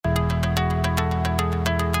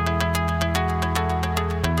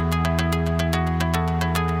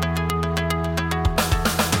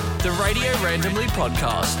Randomly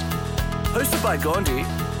podcast. Hosted by Gawndy,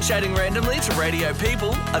 chatting randomly to radio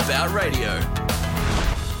people about radio.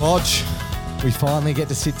 Bodge, we finally get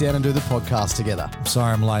to sit down and do the podcast together. I'm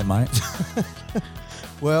sorry I'm late, mate.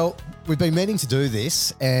 Well, we've been meaning to do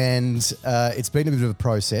this and it's been a bit of a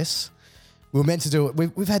process. We were meant to do it.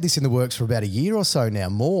 We've had this in the works for about a year or so now,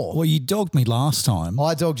 more. Well, you dogged me last time.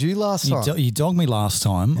 I dogged you last time. You dogged me last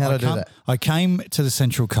time. How did I do that? I came to the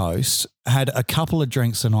Central Coast, had a couple of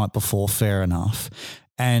drinks the night before, fair enough,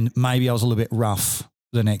 and maybe I was a little bit rough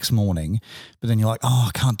the next morning, but then you're like, oh,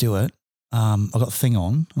 I can't do it. I got a thing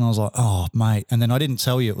on, and I was like, oh, mate. And then I didn't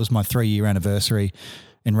tell you it was my 3-year anniversary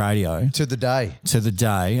in radio. To the day.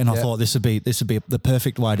 And I thought this would be the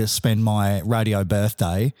perfect way to spend my radio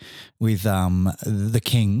birthday with the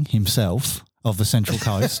king himself of the Central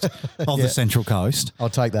Coast, the Central Coast.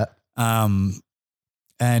 I'll take that.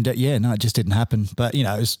 It just didn't happen. But,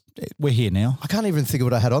 we're here now. I can't even think of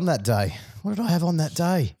what I had on that day. What did I have on that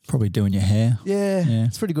day? Probably doing your hair. Yeah.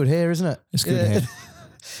 It's pretty good hair, isn't it? It's good hair.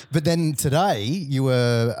 But then today you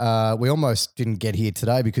were, we almost didn't get here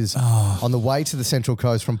today because on the way to the Central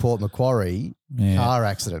Coast from Port Macquarie, car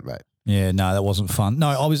accident, mate. Yeah, no, that wasn't fun. No,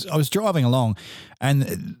 I was driving along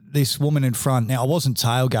and this woman in front, now I wasn't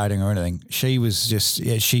tailgating or anything. She was just,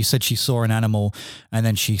 she said she saw an animal and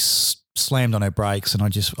then she slammed on her brakes and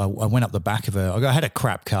I went up the back of her. I had a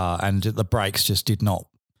crap car and the brakes just did not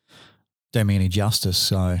do me any justice.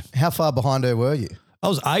 So how far behind her were you? I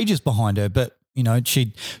was ages behind her, but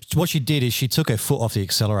what she did is she took her foot off the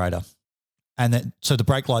accelerator and so the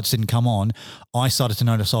brake lights didn't come on. I started to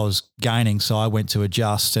notice I was gaining, so I went to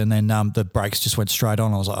adjust and then the brakes just went straight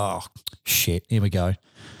on. I was like, oh, shit, here we go.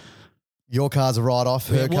 Your car's a write-off,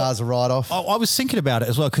 her car's a write-off. I was thinking about it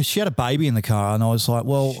as well because she had a baby in the car and I was like,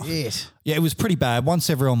 well, shit. Yeah, it was pretty bad. Once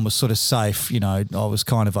everyone was sort of safe, I was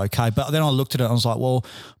kind of okay. But then I looked at it and I was like, well,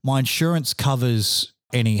 my insurance covers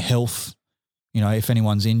any health if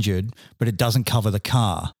anyone's injured, but it doesn't cover the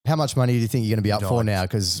car. How much money do you think you're going to be up for now?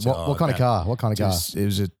 Because what kind of car? What kind of car? It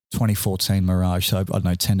was a 2014 Mirage, so I don't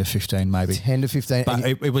know, 10 to 15 maybe. 10 to 15. But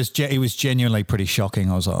it was genuinely pretty shocking.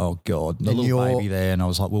 I was like, oh God, the little baby there. And I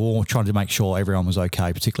was like, we were all trying to make sure everyone was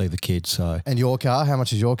okay, particularly the kids. So. And your car? How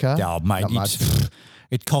much is your car? Oh, mate,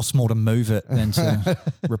 it costs more to move it than to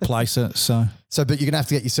replace it. So, but you're going to have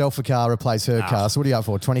to get yourself a car, replace her car. So what are you up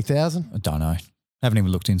for, 20,000? I don't know. Haven't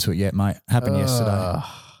even looked into it yet, mate. Happened yesterday.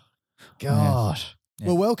 Gosh. Yeah.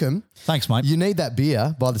 Well, welcome. Thanks, mate. You need that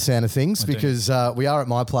beer by the sound of things because we are at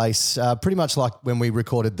my place pretty much like when we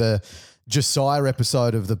recorded the Josiah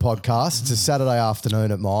episode of the podcast. It's a Saturday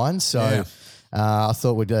afternoon at mine. So I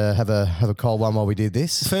thought we'd have a cold one while we did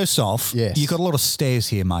this. First off, you've got a lot of stairs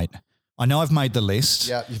here, mate. I know I've made the list.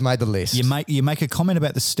 Yeah, you've made the list. You make a comment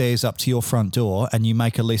about the stairs up to your front door and you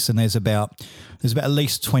make a list and there's about at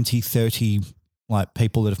least 20, 30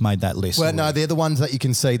 people that have made that list. Well, no, they're the ones that you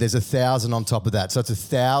can see. There's 1,000 on top of that. So it's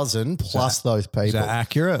 1,000 plus those people. Is that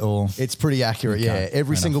accurate or? It's pretty accurate, yeah.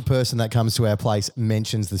 Every single person that comes to our place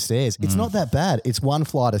mentions the stairs. It's not that bad. It's one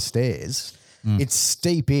flight of stairs. It's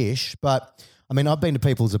steep-ish, but I mean, I've been to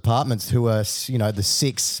people's apartments who are, the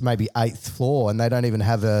 6th, maybe 8th floor and they don't even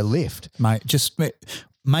have a lift. Mate, just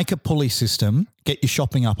make a pulley system, get your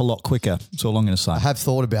shopping up a lot quicker. That's all I'm going to say. I have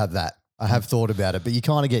thought about that. But you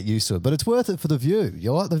kind of get used to it. But it's worth it for the view.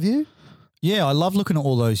 You like the view? Yeah, I love looking at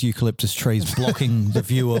all those eucalyptus trees blocking the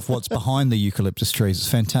view of what's behind the eucalyptus trees. It's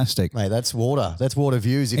fantastic. Mate, that's water. That's water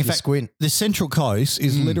views if you squint. The Central Coast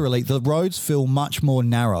is literally, the roads feel much more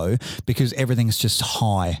narrow because everything's just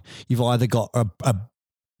high. You've either got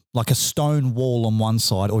a stone wall on one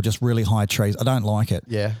side or just really high trees. I don't like it.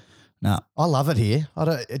 Yeah. No. I love it here.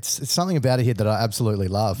 It's something about it here that I absolutely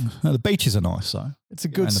love. The beaches are nice, though. It's a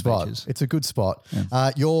good spot. It's a good spot. Yeah.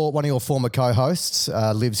 One of your former co-hosts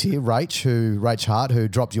lives here, Rach Hart, who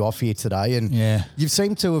dropped you off here today. And you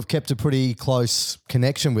seem to have kept a pretty close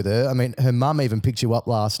connection with her. I mean, her mum even picked you up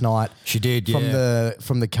last night. She did,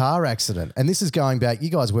 from the car accident. And this is going back, you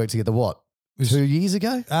guys worked together, what, 2 years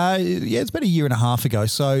ago? It's about a year and a half ago.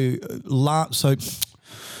 So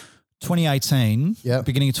 2018,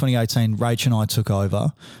 beginning of 2018, Rach and I took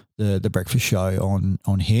over the breakfast show on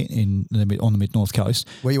here on the Mid-North Coast.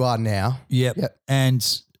 Where you are now. Yep.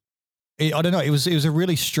 And I don't know, it was a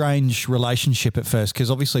really strange relationship at first because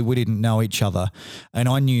obviously we didn't know each other. And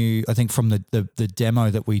I knew, I think from the demo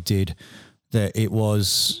that we did that she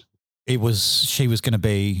was going to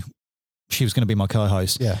be my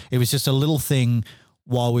co-host. Yeah. It was just a little thing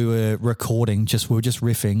while we were recording, we were just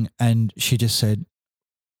riffing and she just said,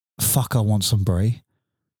 fuck, I want some brie.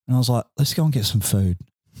 And I was like, let's go and get some food.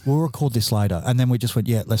 We'll record this later. And then we just went,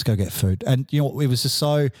 let's go get food. And, it was just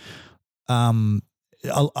so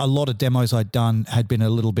a lot of demos I'd done had been a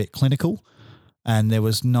little bit clinical, and there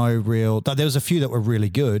was no real. There was a few that were really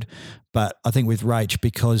good, but I think with Rach,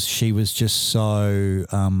 because she was just so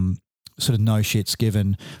sort of no shits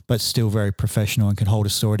given, but still very professional and could hold a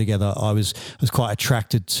story together, I was quite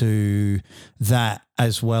attracted to that,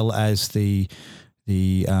 as well as the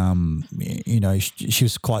she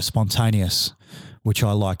was quite spontaneous, which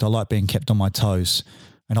I liked. I like being kept on my toes,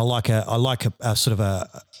 and I like a sort of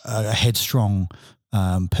a headstrong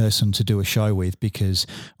person to do a show with, because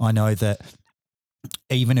I know that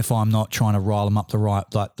even if I'm not trying to rile them up the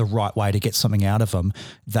right way to get something out of them,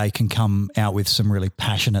 they can come out with some really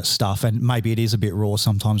passionate stuff. And maybe it is a bit raw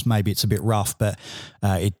sometimes, maybe it's a bit rough, but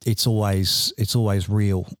it's always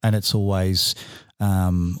real, and it's always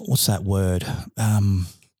what's that word?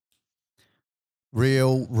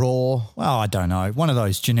 Real, raw. Well, I don't know. One of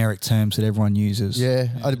those generic terms that everyone uses. Yeah.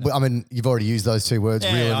 I mean, you've already used those two words,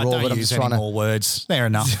 real and raw. I don't use any more words. Fair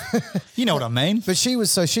enough. You know what I mean. But she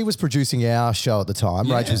was producing our show at the time.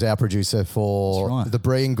 Yeah. Rach was our producer for the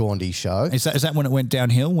Bree and Gawndy show. Is that when it went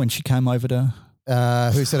downhill, when she came over to...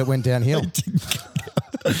 who said it went downhill?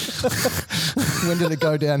 When did it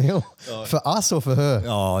go downhill? For us or for her?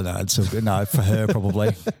 Oh, no, it's all good. No, for her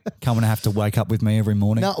probably. Coming to have to wake up with me every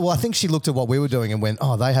morning. No, well, I think she looked at what we were doing and went,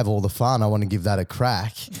 oh, they have all the fun. I want to give that a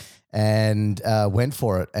crack. And went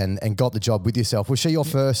for it and got the job with yourself. Was she your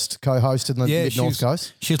first co-host in the Mid-North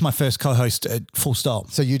Coast? She was my first co-host, full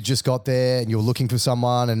stop. So you just got there and you were looking for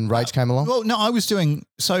someone and Rach came along? Well, no, I was doing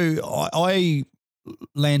 – so I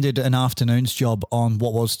landed an afternoons job on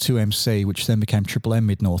what was 2MC, which then became Triple M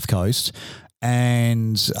Mid-North Coast.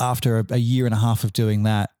 And after a year and a half of doing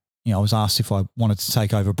that, I was asked if I wanted to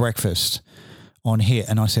take over breakfast on Hit,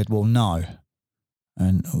 and I said, well, no.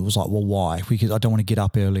 And it was like, well, why? Because I don't want to get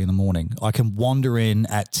up early in the morning. I can wander in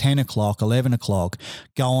at 10 o'clock, 11 o'clock,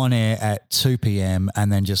 go on air at 2 p.m.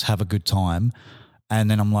 and then just have a good time.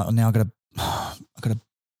 And then I'm like, well, now I've got to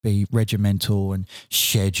be regimental and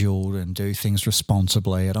scheduled and do things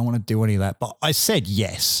responsibly. I don't want to do any of that. But I said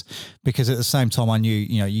yes, because at the same time I knew,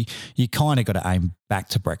 you kind of got to aim back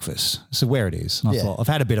to breakfast. So where it is. And I thought, I've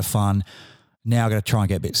had a bit of fun. Now I've got to try and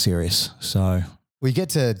get a bit serious. So we get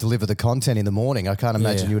to deliver the content in the morning. I can't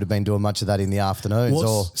imagine you would have been doing much of that in the afternoons.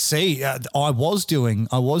 I was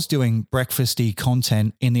doing breakfasty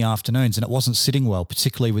content in the afternoons, and it wasn't sitting well,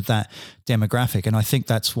 particularly with that demographic. And I think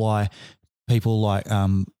that's why people like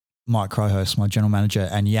Mike Crowhurst, my general manager,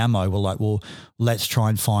 and Yamo were like, well, let's try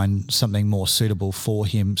and find something more suitable for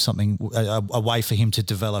him, a way for him to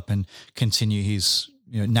develop and continue his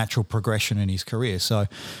natural progression in his career. So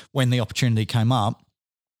when the opportunity came up,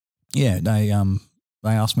 they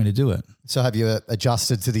asked me to do it. So have you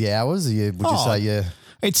adjusted to the hours?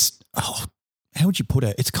 It's, how would you put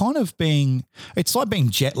it? It's like being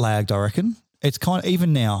jet lagged, I reckon. It's kind of,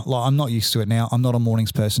 even now, like I'm not used to it now. I'm not a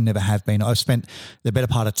mornings person, never have been. I've spent the better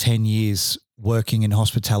part of 10 years working in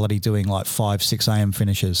hospitality doing like 5, 6 a.m.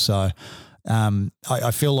 finishes. So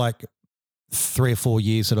I feel like 3 or 4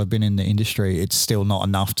 years that I've been in the industry, it's still not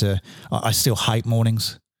enough I still hate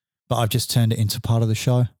mornings, but I've just turned it into part of the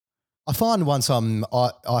show. I find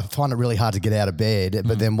I find it really hard to get out of bed,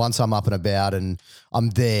 but then once I'm up and about and I'm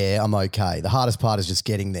there, I'm okay. The hardest part is just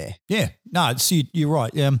getting there. Yeah, no, you're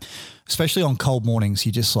right. Especially on cold mornings,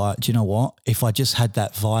 you're just like, do you know what? If I just had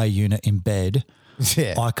that VIA unit in bed,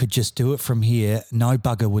 I could just do it from here. No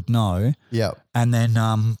bugger would know. Yeah. And then,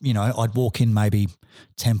 I'd walk in maybe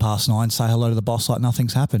 9:10, say hello to the boss like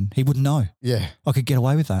nothing's happened. He wouldn't know. Yeah. I could get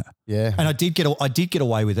away with that. Yeah. And I did get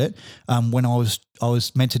away with it. When I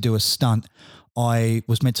was meant to do a stunt, I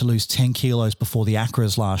was meant to lose 10 kilos before the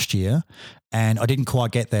Acras last year, and I didn't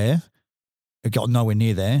quite get there. I got nowhere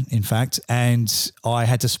near there, in fact, and I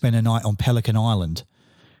had to spend a night on Pelican Island,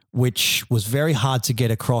 which was very hard to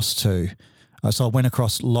get across to. So I went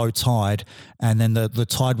across low tide, and then the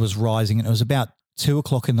tide was rising, and it was about 2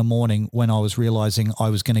 o'clock in the morning when I was realizing I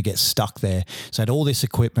was going to get stuck there. So I had all this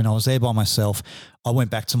equipment. I was there by myself. I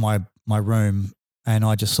went back to my room and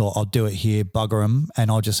I just thought, I'll do it here, bugger them,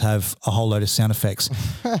 and I'll just have a whole load of sound effects.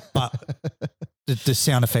 But the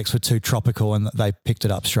sound effects were too tropical and they picked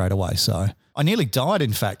it up straight away. So I nearly died,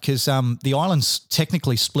 in fact, because the island's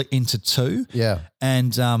technically split into 2. Yeah.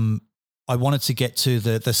 And I wanted to get to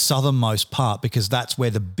the southernmost part because that's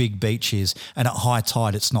where the big beach is, and at high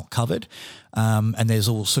tide it's not covered, and there's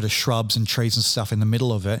all sort of shrubs and trees and stuff in the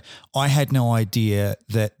middle of it. I had no idea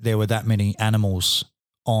that there were that many animals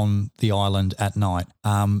on the island at night.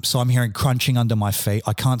 So I'm hearing crunching under my feet.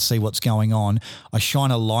 I can't see what's going on. I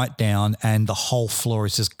shine a light down and the whole floor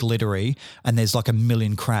is just glittery, and there's like a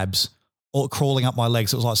million crabs all crawling up my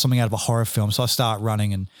legs. It was like something out of a horror film. So I start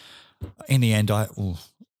running and in the end,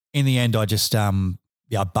 I just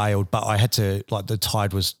I bailed, but I had to, like, the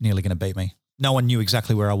tide was nearly going to beat me. No one knew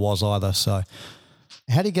exactly where I was either, so.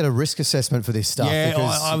 How do you get a risk assessment for this stuff? Yeah,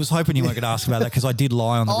 I was hoping you weren't going to ask about that because I did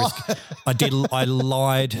lie on the risk. I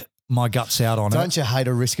lied my guts out on it. Don't you hate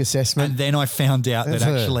a risk assessment? And then I found out that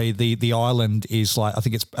actually the island is, like, I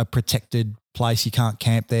think it's a protected place. You can't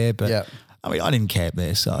camp there, but I mean, I didn't camp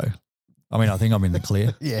there, so I mean, I think I'm in the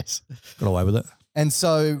clear. Yes. Got away with it. And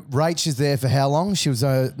so Rach is there for how long? She was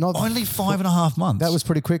not only 5.5 months. That was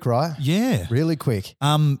pretty quick, right? Yeah. Really quick.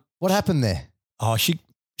 What happened there? Oh, she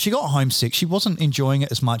got homesick. She wasn't enjoying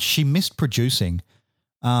it as much. She missed producing.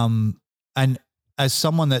 And as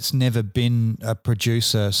someone that's never been a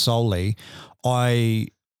producer solely, I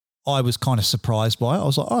was kind of surprised by it. I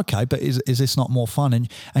was like, okay, but is this not more fun?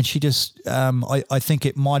 And she just, I think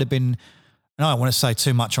it might have been, and I don't want to say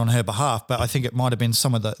too much on her behalf, but I think it might have been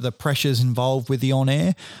some of the pressures involved with the on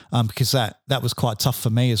air, because that was quite tough for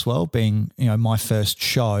me as well, being, my first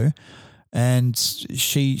show. And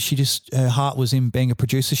she just, her heart was in being a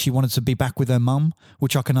producer. She wanted to be back with her mum,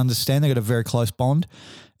 which I can understand. They got a very close bond,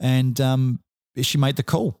 and she made the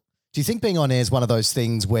call. Do you think being on air is one of those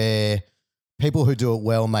things where people who do it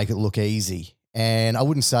well make it look easy? And I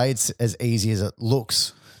wouldn't say it's as easy as it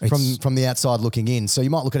looks from the outside looking in. So you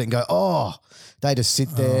might look at it and go, oh, they just sit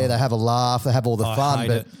there, they have a laugh, they have all the fun.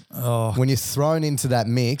 But when you're thrown into that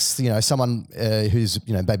mix, someone who's,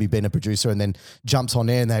 maybe been a producer and then jumps on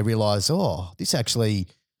air and they realise,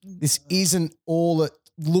 this isn't all it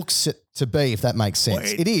looks to be, if that makes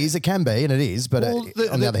sense. Well, it is, it can be, and it is, but on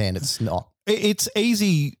the other hand, it's not. It's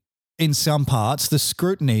easy in some parts. The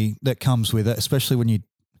scrutiny that comes with it, especially when you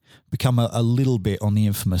become a little bit on the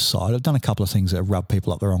infamous side. I've done a couple of things that rub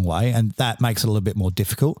people up the wrong way, and that makes it a little bit more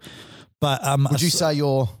difficult. But would you say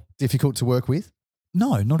you're difficult to work with?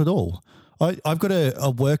 No, not at all. I've got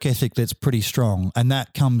a work ethic that's pretty strong, and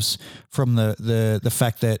that comes from the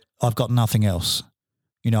fact that I've got nothing else.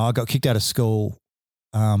 I got kicked out of school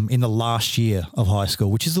in the last year of high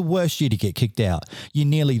school, which is the worst year to get kicked out. You're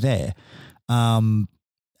nearly there. And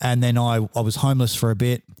then I was homeless for a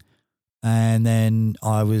bit, and then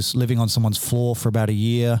I was living on someone's floor for about a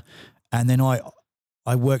year, and then I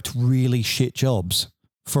worked really shit jobs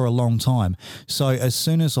for a long time. So as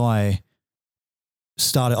soon as I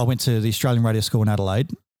started, I went to the Australian Radio School in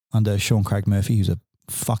Adelaide under Sean Craig Murphy, who's a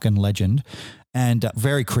fucking legend and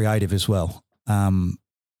very creative as well. One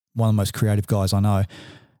of the most creative guys I know.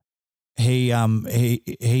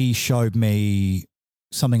 He showed me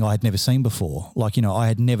something I had never seen before. Like, I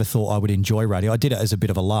had never thought I would enjoy radio. I did it as a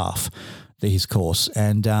bit of a laugh, his course.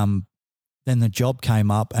 And then the job came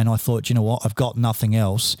up and I thought, you know what, I've got nothing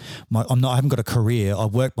else. I haven't got a career. I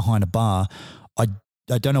work behind a bar. I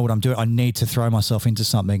don't know what I'm doing. I need to throw myself into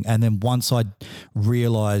something. And then once I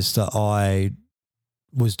realised that I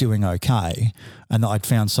was doing okay and that I'd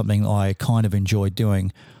found something I kind of enjoyed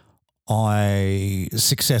doing,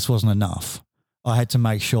 success wasn't enough. I had to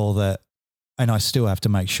make sure that, and I still have to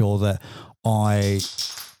make sure that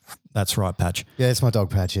that's right, Patch. Yeah, it's my dog,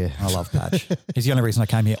 Patch, yeah. I love Patch. He's the only reason I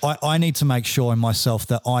came here. I need to make sure in myself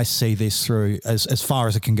that I see this through as far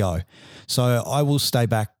as it can go. So I will stay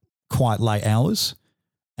back quite late hours,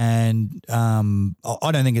 and I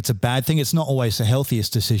don't think it's a bad thing. It's not always the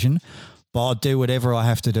healthiest decision, but I'll do whatever I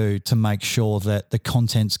have to do to make sure that the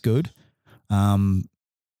content's good. And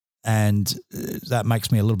that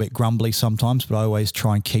makes me a little bit grumbly sometimes, but I always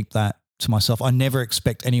try and keep that to myself. I never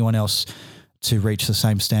expect anyone else to reach the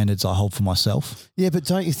same standards I hold for myself. Yeah, but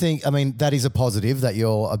don't you think, that is a positive that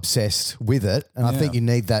you're obsessed with it, and I think you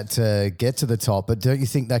need that to get to the top, but don't you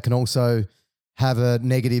think that can also have a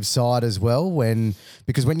negative side as well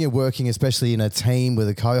because when you're working, especially in a team with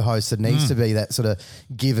a co-host, there needs to be that sort of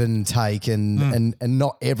give and take and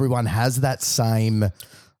not everyone has that same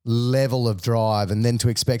level of drive, and then to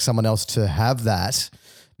expect someone else to have that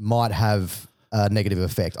might have a negative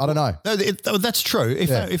effect. I don't know. That's true.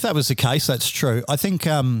 If that was the case, that's true. I think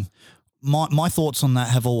my thoughts on that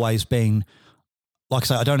have always been, like I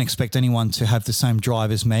say, I don't expect anyone to have the same drive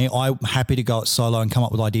as me. I'm happy to go it solo and come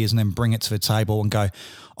up with ideas and then bring it to the table and go,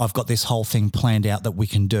 I've got this whole thing planned out that we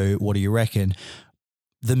can do. What do you reckon?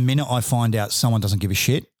 The minute I find out someone doesn't give a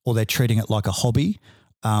shit or they're treating it like a hobby,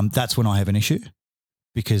 that's when I have an issue,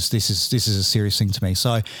 because this is a serious thing to me.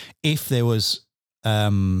 So if there was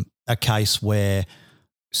a case where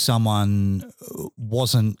someone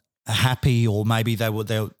wasn't happy, or maybe they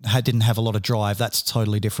didn't have a lot of drive, that's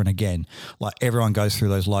totally different again. Like everyone goes through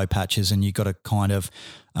those low patches, and you got to kind of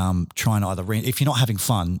try and either if you're not having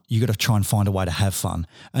fun, you got to try and find a way to have fun.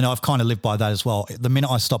 And I've kind of lived by that as well. The minute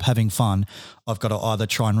I stop having fun, I've got to either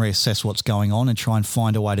try and reassess what's going on and try and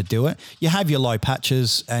find a way to do it. You have your low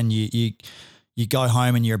patches, and you go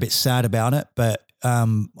home and you're a bit sad about it, but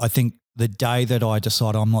I think the day that I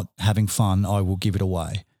decide I'm not having fun, I will give it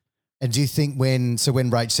away. And do you think when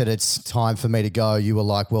Rach said it's time for me to go, you were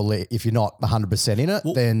like, well, if you're not 100% in it,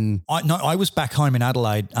 then... I was back home in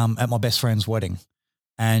Adelaide at my best friend's wedding,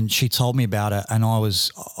 and she told me about it, and I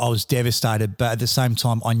was devastated, but at the same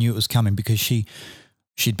time I knew it was coming because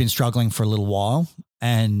she'd been struggling for a little while,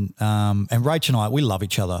 and Rach and I, we love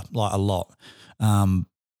each other like a lot.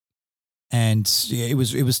 And yeah, it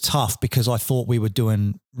was tough because I thought we were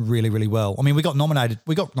doing really, really well. I mean, we got nominated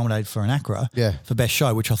for an ACRA for Best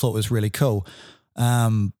Show, which I thought was really cool,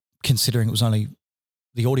 considering it was only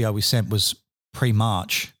the audio we sent was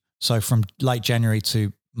pre-March. So from late January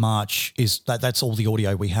to March that's all the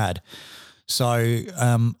audio we had. So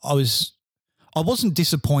I wasn't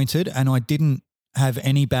disappointed, and I didn't have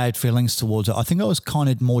any bad feelings towards it. I think I was kind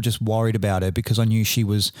of more just worried about her because I knew she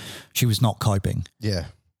was not coping. Yeah.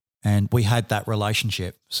 And we had that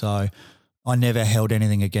relationship, so I never held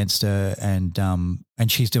anything against her, and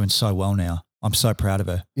she's doing so well now. I'm so proud of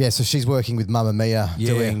her. Yeah, so she's working with Mamma Mia,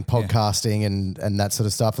 doing podcasting and that sort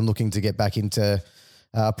of stuff, and looking to get back into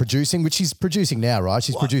producing, which she's producing now, right?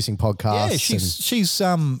 She's producing podcasts. Yeah, she's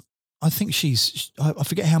I think I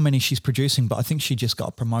forget how many she's producing, but I think she just got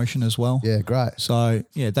a promotion as well. Yeah, great. So,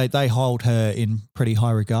 yeah, they hold her in pretty high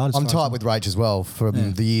regard. I'm tight with Rach as well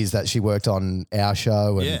from the years that she worked on our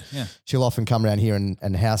show. And she'll often come around here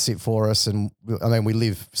and house sit for us. And, I mean, we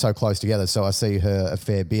live so close together, so I see her a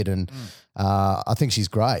fair bit. And I think she's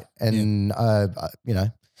great. And, you know,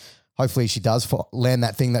 hopefully she does land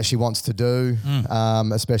that thing that she wants to do,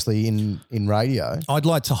 especially in radio. I'd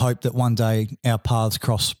like to hope that one day our paths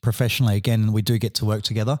cross professionally again and we do get to work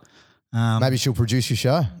together. Maybe she'll produce your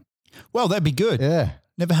show. Well, that'd be good. Yeah.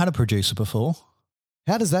 Never had a producer before.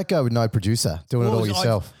 How does that go with no producer, doing it all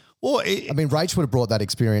yourself? I mean, Rach would have brought that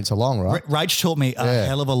experience along, right? Rach taught me a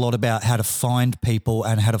hell of a lot about how to find people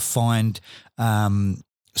and how to find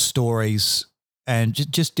stories, and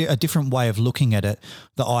just a different way of looking at it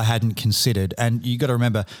that I hadn't considered. And you got to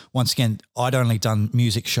remember, once again, I'd only done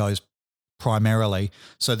music shows primarily,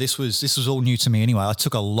 so this was all new to me anyway. I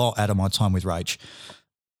took a lot out of my time with Rach,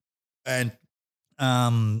 and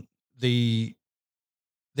the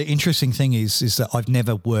interesting thing is that I've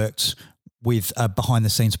never worked with a behind the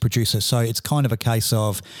scenes producer, so it's kind of a case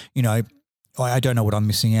of, you know, I don't know what I'm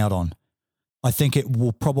missing out on. I think it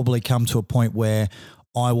will probably come to a point where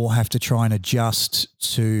I will have to try and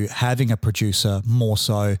adjust to having a producer more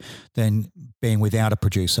so than being without a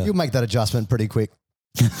producer. You'll make that adjustment pretty quick.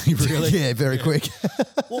 Really? Yeah, very quick.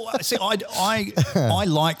 Well, see, I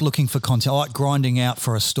like looking for content. I like grinding out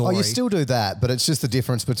for a story. Oh, you still do that, but it's just the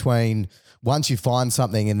difference between once you find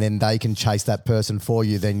something and then they can chase that person for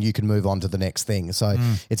you, then you can move on to the next thing. So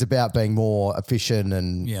it's about being more efficient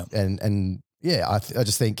and I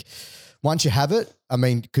just think once you have it, I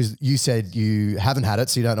mean, because you said you haven't had it,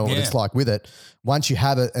 so you don't know what it's like with it. Once you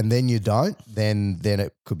have it and then you don't, then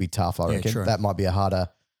it could be tough, I reckon. True. That might be a harder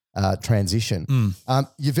transition.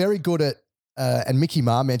 You're very good at, and Mickey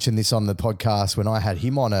Ma mentioned this on the podcast when I had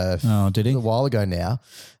him on a little while ago now,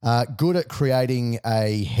 good at creating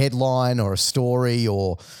a headline or a story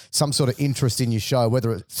or some sort of interest in your show,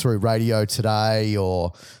 whether it's through Radio Today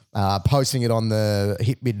or posting it on the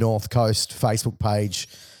Hit Mid North Coast Facebook page.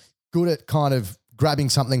 Good at kind of grabbing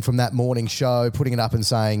something from that morning show, putting it up and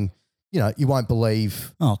saying, you know, you won't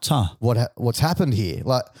believe what's happened here.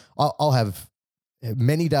 Like I'll have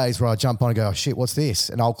many days where I jump on and go, oh shit, what's this?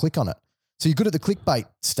 And I'll click on it. So you're good at the clickbait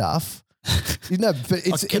stuff. You know, but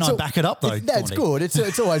I back it up though? That's good.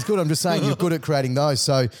 It's always good. I'm just saying you're good at creating those.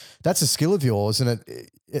 So that's a skill of yours, and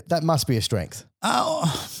that must be a strength.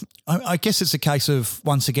 I guess it's a case of,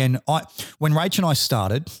 once again, when Rach and I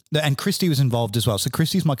started, and Christy was involved as well. So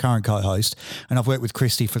Christy's my current co-host, and I've worked with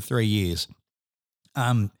Christy for 3 years.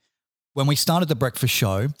 When we started the breakfast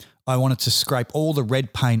show, I wanted to scrape all the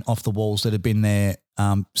red paint off the walls that had been there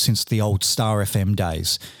since the old Star FM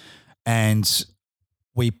days. And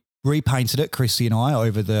we repainted it, Christy and I,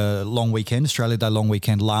 over the long weekend, Australia Day long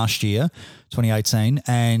weekend last year, 2018,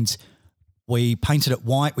 and we painted it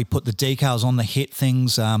white. We put the decals on the hit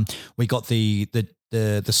things. We got the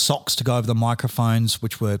socks to go over the microphones,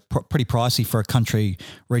 which were pretty pricey for a country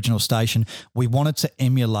regional station. We wanted to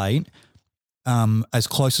emulate as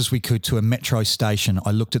close as we could to a metro station.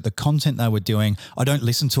 I looked at the content they were doing. I don't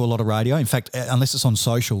listen to a lot of radio. In fact, unless it's on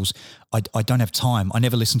socials, I don't have time. I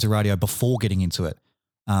never listen to radio before getting into it,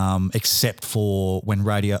 except for when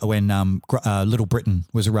Little Britain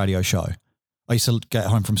was a radio show. I used to get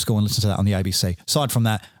home from school and listen to that on the ABC. Aside from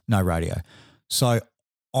that, no radio. So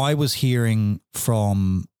I was hearing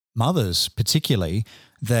from mothers particularly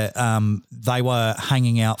that they were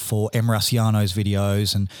hanging out for Em Rusciano's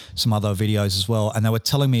videos and some other videos as well, and they were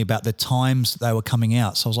telling me about the times they were coming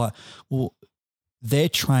out. So I was like, well, they're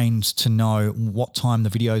trained to know what time the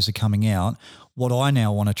videos are coming out. What I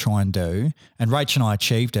now want to try and do, and Rach and I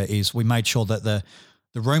achieved it, is we made sure that the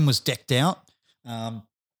room was decked out.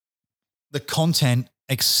 The content,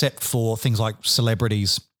 except for things like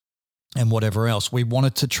celebrities and whatever else, we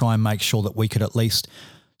wanted to try and make sure that we could at least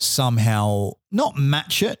somehow not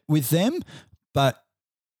match it with them, but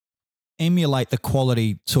emulate the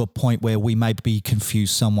quality to a point where we maybe confuse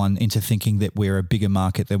someone into thinking that we're a bigger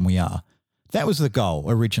market than we are. That was the goal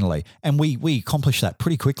originally, and we accomplished that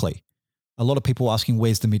pretty quickly. A lot of people were asking,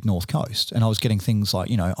 where's the Mid-North Coast? And I was getting things like,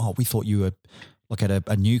 we thought you were like at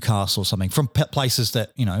a Newcastle or something, from places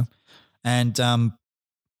that, and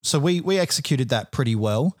so we executed that pretty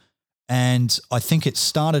well. And I think it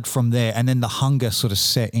started from there, and then the hunger sort of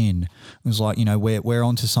set in. It was like, we're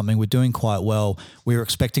onto something. We're doing quite well. We were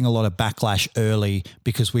expecting a lot of backlash early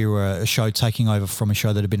because we were a show taking over from a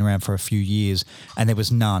show that had been around for a few years, and there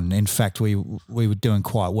was none. In fact, we were doing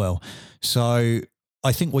quite well. So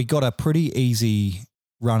I think we got a pretty easy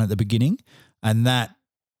run at the beginning, and that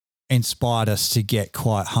inspired us to get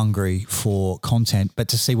quite hungry for content, but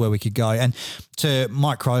to see where we could go. And to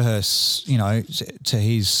Mike Crowhurst, to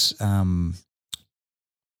his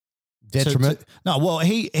detriment.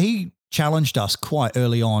 He challenged us quite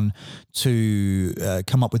early on to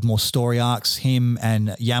come up with more story arcs. Him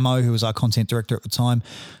and Yamo, who was our content director at the time,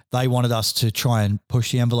 they wanted us to try and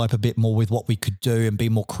push the envelope a bit more with what we could do and be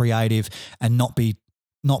more creative and not be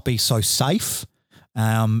so safe.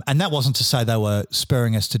 And that wasn't to say they were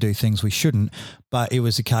spurring us to do things we shouldn't, but it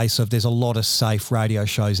was a case of there's a lot of safe radio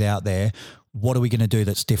shows out there. What are we going to do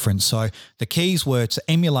that's different? So the keys were to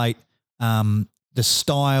emulate the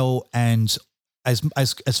style and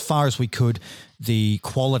as far as we could, the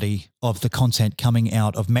quality of the content coming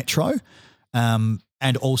out of Metro,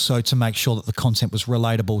 and also to make sure that the content was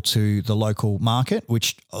relatable to the local market,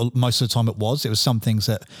 which most of the time it was. There was some things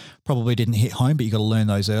that probably didn't hit home, but you got to learn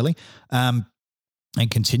those early. And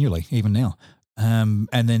continually, even now. And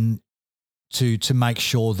then to make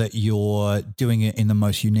sure that you're doing it in the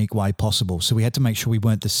most unique way possible. So we had to make sure we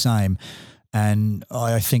weren't the same. And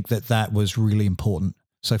I think that was really important.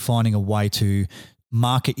 So finding a way to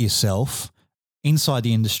market yourself inside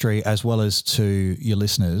the industry as well as to your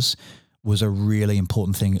listeners was a really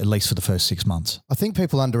important thing, at least for the first 6 months. I think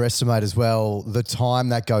people underestimate as well the time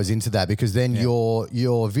that goes into that, because then you're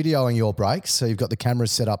videoing your breaks. So you've got the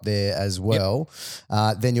cameras set up there as well.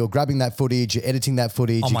 Yep. Then you're grabbing that footage, you're editing that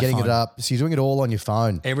footage, you're getting it up. So you're doing it all on your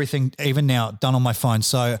phone. Everything, even now, done on my phone.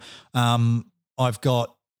 So I've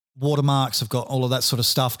got watermarks, I've got all of that sort of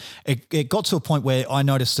stuff. It got to a point where I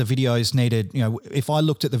noticed the videos needed, if I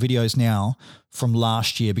looked at the videos now from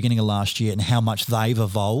last year, beginning of last year, and how much they've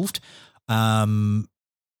evolved,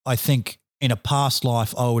 I think in a past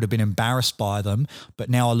life I would have been embarrassed by them, but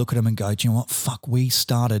now I look at them and go, do you know what? Fuck, we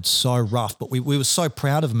started so rough, but we were so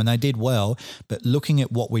proud of them and they did well. But looking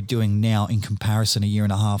at what we're doing now in comparison a year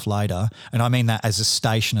and a half later, and I mean that as a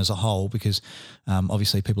station as a whole, because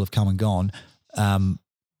obviously people have come and gone,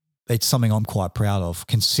 it's something I'm quite proud of,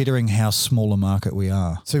 considering how small a market we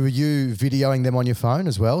are. So were you videoing them on your phone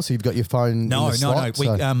as well? So you've got your phone No.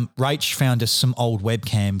 Rach found us some old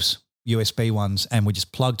webcams, USB ones, and we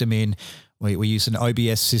just plugged them in. We use an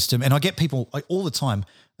OBS system, and I get people all the time,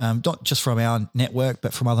 not just from our network,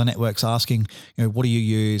 but from other networks asking, what do you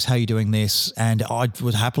use? How are you doing this? And I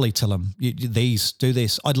would happily tell them, do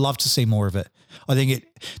this. I'd love to see more of it. I think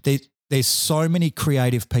there's so many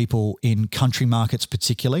creative people in country markets,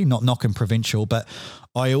 particularly, not knocking provincial, but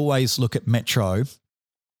I always look at Metro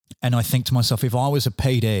and I think to myself, if I was a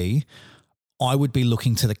PD, I would be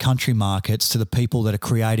looking to the country markets, to the people that are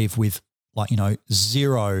creative with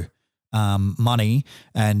zero money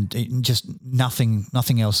and just nothing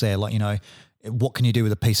else there. What can you do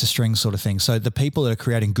with a piece of string sort of thing? So the people that are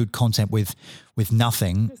creating good content with with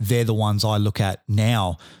nothing, they're the ones I look at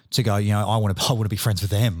now to go, I want to be friends with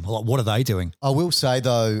them. Like, what are they doing? I will say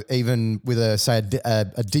though, even with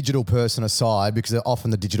a digital person aside, because often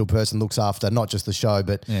the digital person looks after not just the show,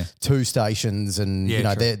 but 2 stations, and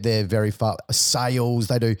they're very far sales.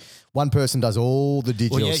 They do. One person does all the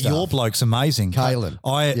digital stuff. Your bloke's amazing, Kalen.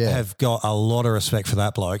 I have got a lot of respect for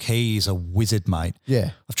that bloke. He's a wizard, mate.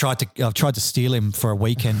 Yeah, I've tried to steal him for a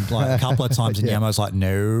weekend like a couple of times, and Yamo's like,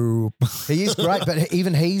 no. He is great, but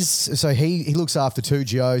even he looks after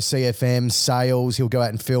 2GO, CFM, sales. He'll go out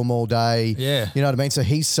and film all day. Yeah, you know what I mean. So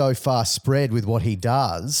he's so far spread with what he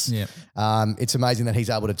does. Yeah, it's amazing that he's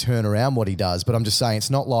able to turn around what he does. But I'm just saying, it's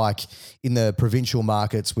not like in the provincial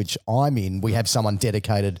markets, which I'm in, we have someone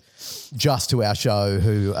dedicated just to our show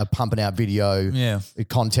who are pumping out video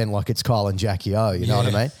content like it's Kyle and Jackie O, you know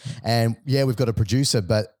what I mean? And we've got a producer,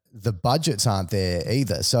 but the budgets aren't there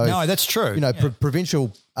either. So no, that's true. Provincial,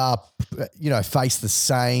 face the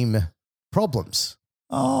same problems.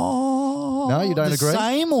 Oh, no, you don't agree?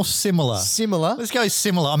 Same or similar? Similar. Let's go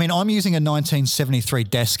similar. I mean, I'm using a 1973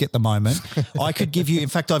 desk at the moment. I could give you, in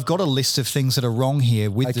fact, I've got a list of things that are wrong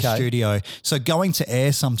here with the studio. So going to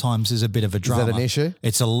air sometimes is a bit of a drama. Is that an issue?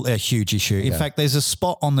 It's a huge issue. In fact, there's a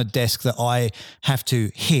spot on the desk that I have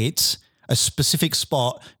to hit, a specific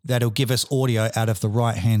spot that'll give us audio out of the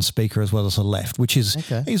right-hand speaker as well as the left, which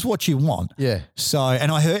is what you want. Yeah. So, and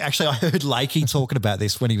I heard Lakey talking about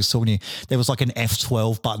this when he was talking to you. There was like an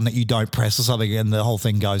F12 button that you don't press or something and the whole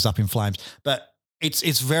thing goes up in flames. But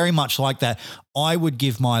it's very much like that. I would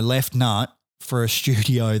give my left nut for a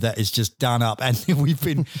studio that is just done up, and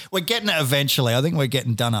we're getting it eventually. I think we're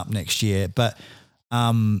getting done up next year. But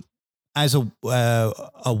as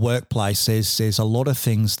a workplace, there's a lot of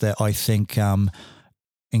things that I think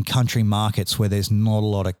in country markets where there's not a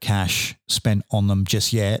lot of cash spent on them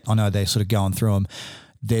just yet. I know they're sort of going through them.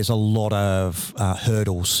 There's a lot of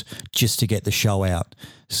hurdles just to get the show out.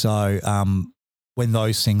 So when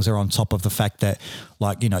those things are on top of the fact that,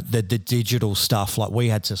 like, the digital stuff, like I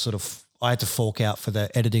had to fork out for the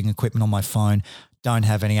editing equipment on my phone, don't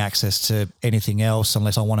have any access to anything else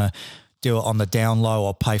unless I want to do it on the down low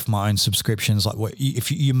or pay for my own subscriptions. Like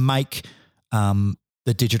if you make the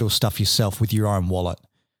digital stuff yourself with your own wallet.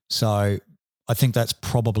 So I think that's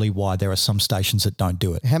probably why there are some stations that don't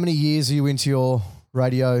do it. How many years are you into your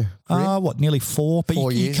radio career? Nearly 4. But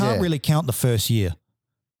you can't really count the first year.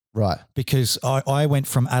 Right. Because I went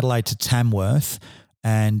from Adelaide to Tamworth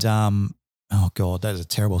and, oh God, that is a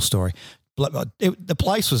terrible story. The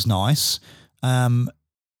place was nice.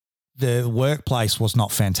 The workplace was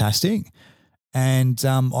not fantastic, and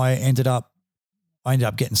I ended up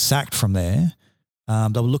getting sacked from there.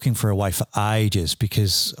 They were looking for a way for ages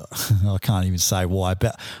because I can't even say why,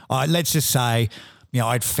 but let's just say,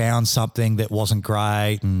 I'd found something that wasn't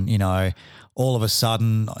great, and all of a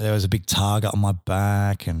sudden there was a big target on my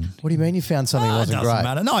back. And what do you mean you found something that wasn't great?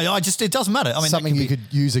 Matter. No, it doesn't matter. I mean, something you could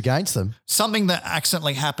use against them. Something that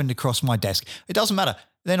accidentally happened across my desk. It doesn't matter.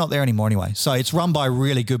 They're not there anymore anyway. So it's run by a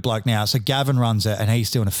really good bloke now. So Gavin runs it and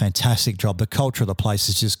he's doing a fantastic job. The culture of the place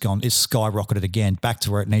has just it's skyrocketed again, back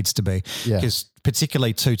to where it needs to be. Because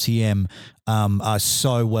particularly 2TM are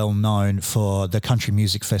so well known for the Country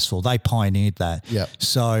Music Festival. They pioneered that. Yep.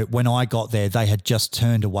 So when I got there, they had just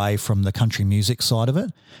turned away from the country music side of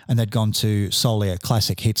it and they'd gone to solely a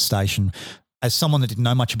classic hit station. As someone that didn't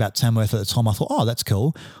know much about Tamworth at the time, I thought, oh, that's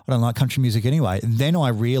cool. I don't like country music anyway. And then I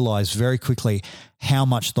realised very quickly how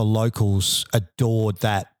much the locals adored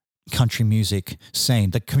that country music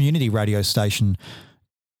scene. The community radio station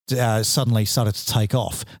suddenly started to take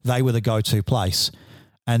off. They were the go-to place,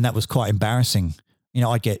 and that was quite embarrassing.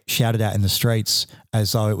 I'd get shouted at in the streets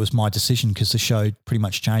as though it was my decision because the show pretty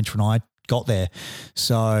much changed when I got there.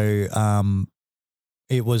 So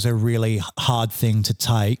it was a really hard thing to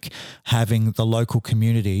take, having the local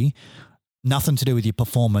community, nothing to do with your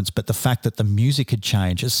performance, but the fact that the music had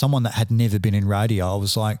changed. As someone that had never been in radio, I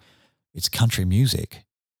was like, it's country music.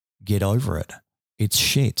 Get over it. It's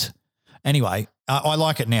shit. Anyway, I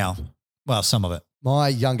like it now. Well, some of it. My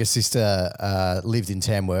younger sister lived in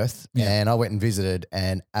Tamworth and I went and visited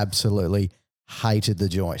and absolutely hated the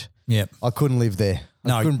joint. Yeah. I couldn't live there.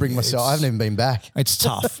 I couldn't bring myself. I haven't even been back. It's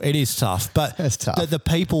tough. It is tough. But it's tough. The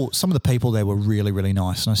people, some of the people there were really, really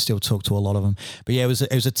nice, and I still talk to a lot of them. But yeah, it was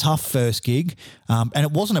a tough first gig, and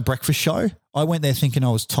it wasn't a breakfast show. I went there thinking I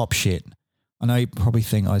was top shit. I know you probably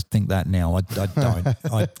think I think that now. I don't.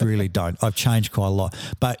 I really don't. I've changed quite a lot.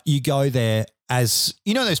 But you go there as,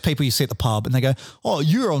 those people you see at the pub and they go, oh,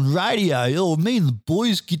 you're on radio. Oh, me and the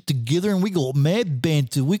boys get together and we got mad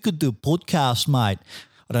banter. We could do a podcast, mate.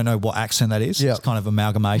 I don't know what accent that is. Yep. It's kind of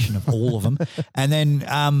amalgamation of all of them. And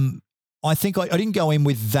then I think I didn't go in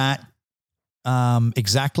with that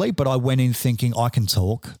exactly, but I went in thinking I can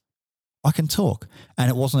talk, and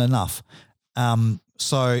it wasn't enough.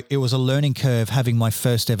 So it was a learning curve having my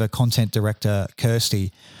first ever content director,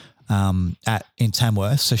 Kirsty, in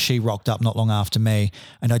Tamworth. So she rocked up not long after me,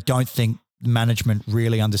 and I don't think management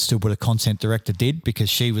really understood what a content director did because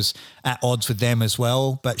she was at odds with them as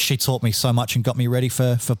well. But she taught me so much and got me ready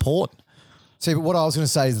for Port. See, but what I was going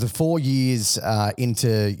to say is the 4 years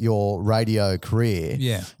into your radio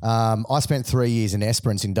career, I spent 3 years in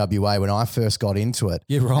Esperance in WA when I first got into it.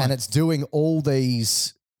 Yeah, right. And it's doing all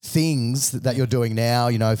these things that you're doing now,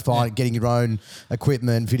 getting your own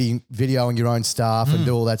equipment, videoing your own stuff and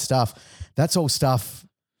do all that stuff. That's all stuff,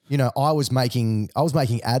 I was making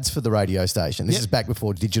ads for the radio station. This is back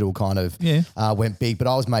before digital kind of went big, but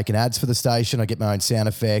I was making ads for the station. I get my own sound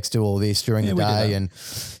effects, do all this during the day. And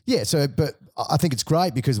but I think it's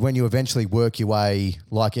great because when you eventually work your way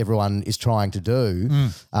like everyone is trying to do,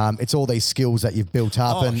 it's all these skills that you've built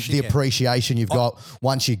up the appreciation you've got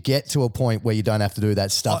once you get to a point where you don't have to do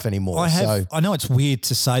that stuff anymore. I know it's weird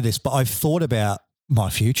to say this, but I've thought about my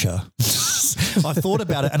future. I thought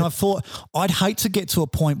about it and I thought I'd hate to get to a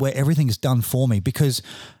point where everything's done for me because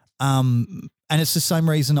and it's the same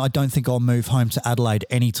reason I don't think I'll move home to Adelaide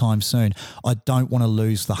anytime soon. I don't want to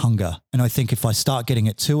lose the hunger. And I think if I start getting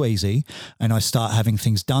it too easy and I start having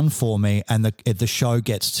things done for me and the show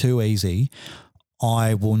gets too easy,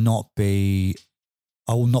 I will not be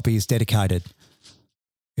as dedicated.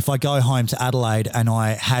 If I go home to Adelaide and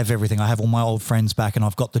I have everything, I have all my old friends back and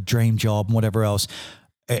I've got the dream job and whatever else,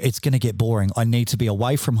 it's going to get boring. I need to be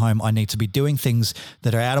away from home. I need to be doing things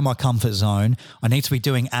that are out of my comfort zone. I need to be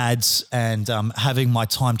doing ads and having my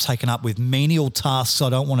time taken up with menial tasks I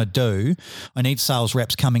don't want to do. I need sales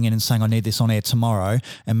reps coming in and saying, I need this on air tomorrow,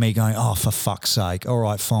 and me going, oh, for fuck's sake. All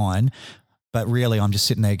right, fine. But really, I'm just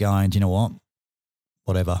sitting there going, do you know what?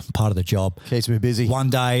 Whatever, part of the job. Keeps me busy. One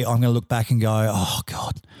day I'm going to look back and go, oh,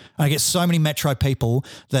 God. And I get so many Metro people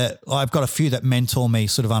that I've got a few that mentor me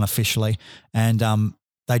sort of unofficially, and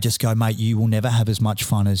they just go, mate, you will never have as much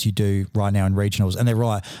fun as you do right now in regionals. And they're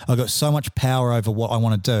right. I've got so much power over what I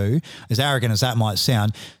want to do, as arrogant as that might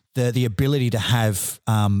sound, the ability to have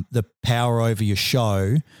the power over your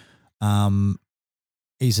show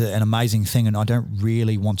is an amazing thing, and I don't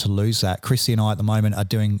really want to lose that. Chrissy and I at the moment are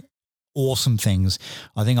doing awesome things.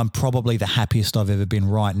 I think I'm probably the happiest I've ever been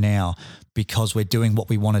right now because we're doing what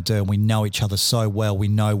we want to do and we know each other so well. We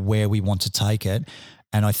know where we want to take it.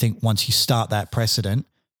 And I think once you start that precedent,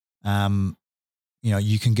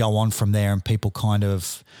 you can go on from there and people kind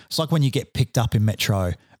of, it's like when you get picked up in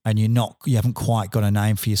Metro and you haven't quite got a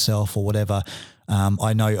name for yourself or whatever.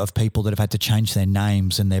 I know of people that have had to change their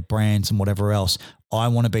names and their brands and whatever else. I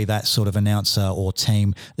want to be that sort of announcer or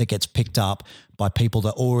team that gets picked up by people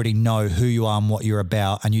that already know who you are and what you're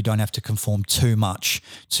about, and you don't have to conform too much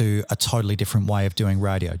to a totally different way of doing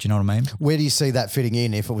radio. Do you know what I mean? Where do you see that fitting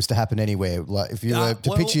in if it was to happen anywhere? Like if you were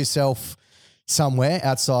to picture yourself somewhere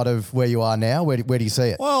outside of where you are now, where do you see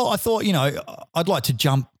it? Well, I thought, I'd like to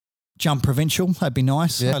jump provincial. That'd be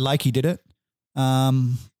nice. Yeah. Lakey did it.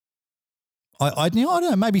 I don't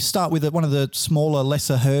know, maybe start with one of the smaller,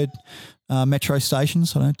 lesser heard Metro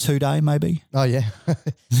stations. I don't know, 2 Day maybe. Oh, yeah.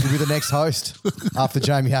 You'll be the next host after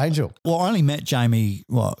Jamie Angel. Well, I only met Jamie,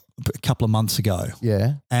 a couple of months ago.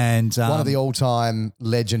 Yeah. And one of the all-time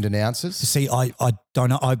legend announcers. See, I don't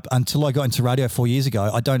know. Until I got into radio 4 years ago,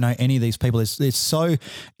 I don't know any of these people. It's so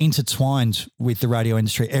intertwined with the radio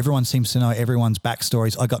industry. Everyone seems to know everyone's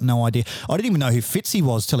backstories. I got no idea. I didn't even know who Fitzy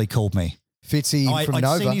was till he called me. Fitzy from Nova?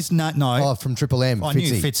 I'd seen his no. Oh, from Triple M. I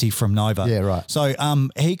knew Fitzy from Nova. Yeah, right. So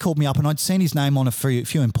he called me up and I'd seen his name on a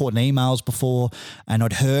few important emails before, and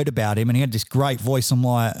I'd heard about him and he had this great voice. I'm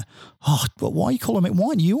like, oh, why are you calling me? Why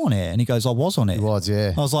aren't you on air? And he goes, I was on air. He was,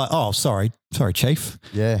 yeah. I was like, oh, sorry, Chief.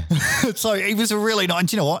 Yeah. So he was a really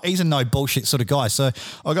nice, you know what? He's a no bullshit sort of guy. So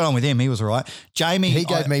I got on with him. He was all right. Jamie. He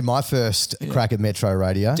gave me my first crack at Metro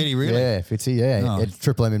Radio. Did he really? Yeah, Fitzy, yeah. At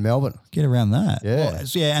Triple M in Melbourne. Get around that. Yeah. Well,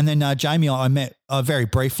 yeah. And then Jamie, I met very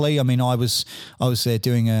briefly. I mean, I was there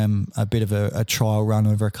doing a bit of a trial run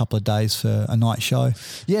over a couple of days for a night show.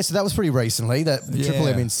 Yeah, so that was pretty recently. That Triple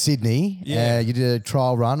M in Sydney. Yeah. You did a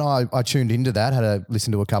trial run. I tuned into that, had to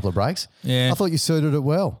listen to a couple of breaks. Yeah. I thought you suited it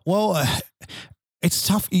well. Well, it's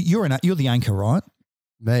tough. You're the anchor, right?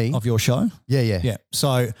 Me? Of your show? Yeah. Yeah.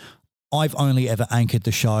 So I've only ever anchored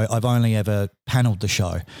the show. I've only ever panelled the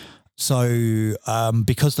show. So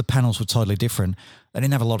because the panels were totally different, they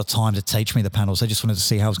didn't have a lot of time to teach me the panels. They just wanted to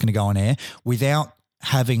see how I was going to go on air. Without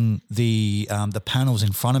having the panels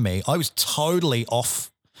in front of me, I was totally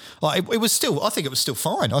off. Like it was still, I think it was still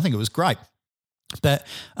fine. I think it was great. But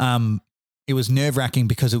it was nerve-wracking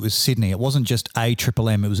because it was Sydney. It wasn't just a Triple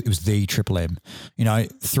M, it was the Triple M.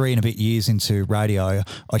 3 and a bit years into radio,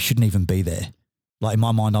 I shouldn't even be there. Like in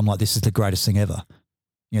my mind, I'm like, this is the greatest thing ever.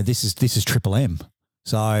 This is Triple M.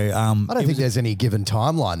 So I don't think there's any given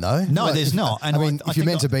timeline though. No, there's not. And if you're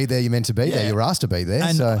meant to be there, you're meant to be there. You're asked to be there.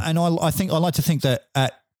 And I like to think that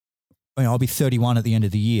I'll be 31 at the end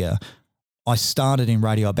of the year. I started in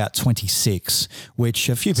radio about 26, which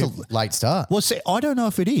a few people... a late start. Well, see, I don't know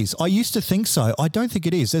if it is. I used to think so. I don't think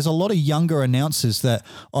it is. There's a lot of younger announcers that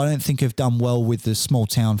I don't think have done well with the small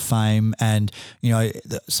town fame, and,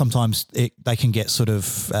 sometimes they can get sort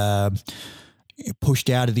of... pushed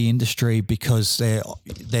out of the industry because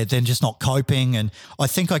they're just not coping. And I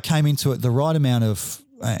think I came into it the right amount of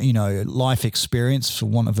life experience, for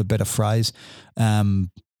want of a better phrase, and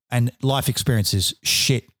life experience is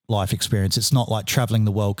shit life experience. It's not like traveling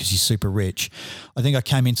the world because you're super rich. I think I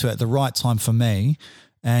came into it at the right time for me,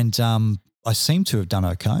 and I seem to have done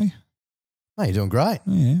okay. Oh, you're doing great.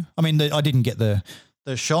 Yeah, I mean, I didn't get the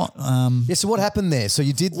shot. So what happened there? So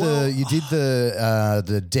you did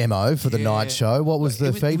the demo for the night show. What was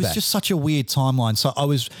the feedback? It was just such a weird timeline. So I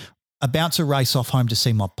was about to race off home to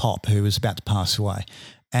see my pop, who was about to pass away,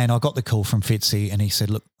 and I got the call from Fitzy, and he said,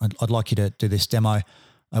 "Look, I'd like you to do this demo."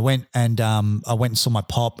 I went and saw my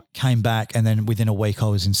pop, came back, and then within a week I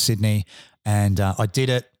was in Sydney, and I did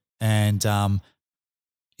it. And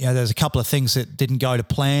there's a couple of things that didn't go to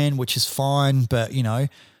plan, which is fine, but in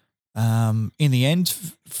the end,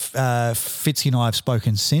 Fitzy and I have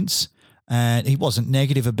spoken since, and he wasn't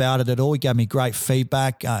negative about it at all. He gave me great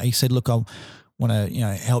feedback. He said, "Look, I want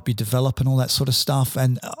to help you develop and all that sort of stuff."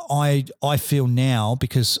 And I feel now,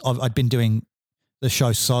 because I'd been doing the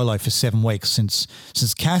show solo for 7 weeks since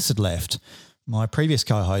Cass had left, my previous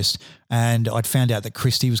co-host, and I'd found out that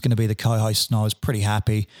Christy was going to be the co-host, and I was pretty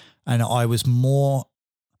happy, and I was more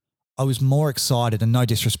excited, and no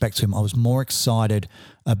disrespect to him, I was more excited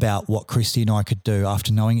about what Christy and I could do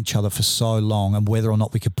after knowing each other for so long and whether or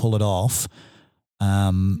not we could pull it off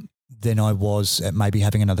than I was at maybe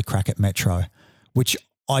having another crack at Metro, which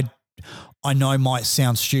I know might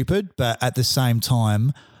sound stupid, but at the same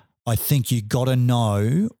time, I think you got to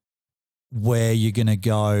know where you're going to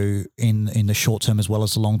go in the short term as well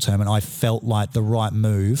as the long term. And I felt like the right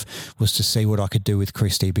move was to see what I could do with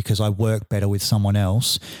Christy, because I work better with someone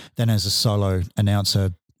else than as a solo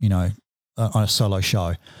announcer, on a solo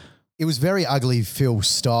show. It was very Ugly Phil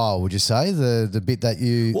style, would you say, the bit that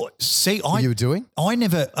you were doing? I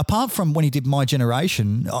never, apart from when he did My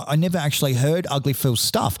Generation, I never actually heard Ugly Phil's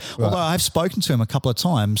stuff. Right. Although I've spoken to him a couple of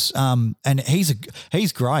times, and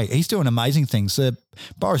he's great. He's doing amazing things. The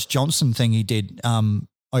Boris Johnson thing he did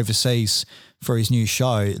overseas for his new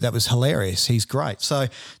show, that was hilarious. He's great. So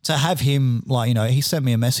to have him, he sent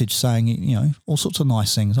me a message saying, all sorts of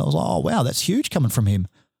nice things. I was like, oh, wow, that's huge coming from him.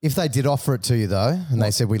 If they did offer it to you though, and they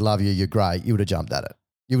said, "We love you, you're great," you would have jumped at it.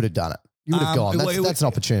 You would have done it. You would have gone. That's an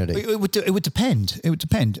opportunity. It would depend. It would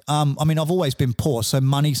depend. I mean, I've always been poor, so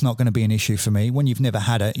money's not going to be an issue for me. When you've never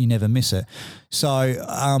had it, you never miss it. So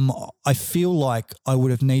I feel like I would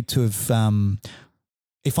have need to have,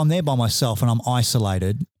 if I'm there by myself and I'm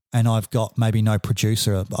isolated and I've got maybe no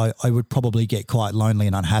producer, I would probably get quite lonely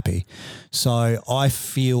and unhappy. So I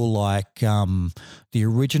feel like the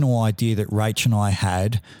original idea that Rach and I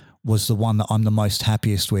had was the one that I'm the most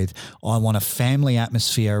happiest with. I want a family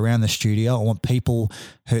atmosphere around the studio. I want people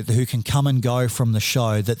who can come and go from the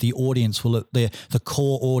show, that the audience the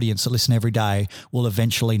core audience that listen every day will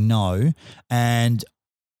eventually know. And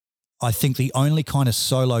I think the only kind of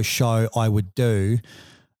solo show I would do,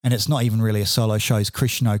 and it's not even really a solo show, is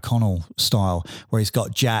Christian O'Connell style, where he's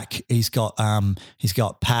got Jack, he's got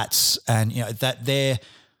Pats, and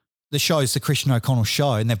the show's the Christian O'Connell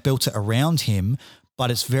show, and they've built it around him, but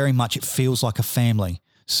it's very much, it feels like a family.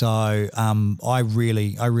 So I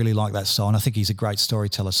really like that style, and I think he's a great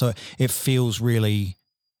storyteller. So it feels really,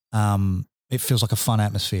 it feels like a fun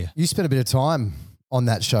atmosphere. You spent a bit of time on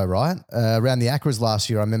that show, right? Around the Acras last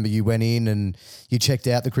year, I remember you went in and you checked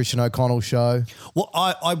out the Christian O'Connell show. Well,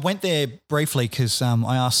 I went there briefly because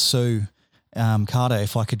I asked Sue Carter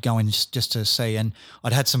if I could go in just to see, and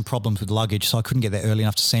I'd had some problems with luggage, so I couldn't get there early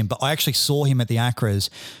enough to see him. But I actually saw him at the Acras.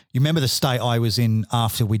 You remember the state I was in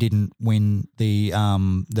after we didn't win the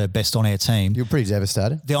Best On Air team? You were pretty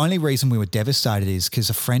devastated. The only reason we were devastated is because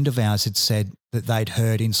a friend of ours had said that they'd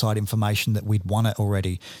heard inside information that we'd won it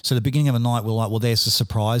already. So the beginning of the night, we were like, well, there's the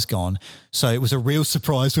surprise gone. So it was a real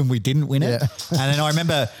surprise when we didn't win it. Yeah. And then I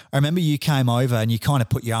remember you came over and you kind of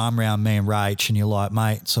put your arm around me and Rach, and you're like,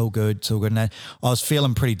 mate, it's all good, it's all good. And I was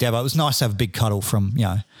feeling pretty dead. It was nice to have a big cuddle from,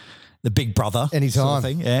 the big brother Anytime. sort of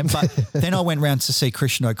thing. Yeah. But then I went round to see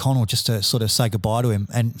Christian O'Connell just to sort of say goodbye to him.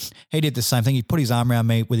 And he did the same thing. He put his arm around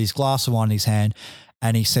me with his glass of wine in his hand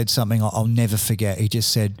and he said something I'll never forget. He just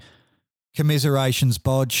said, "Commiserations,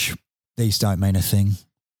 Bodge. These don't mean a thing,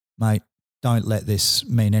 mate. Don't let this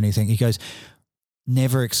mean anything." He goes,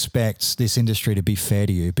 "Never expect this industry to be fair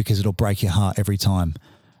to you because it'll break your heart every time."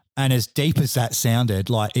 And as deep as that sounded,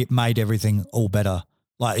 like it made everything all better.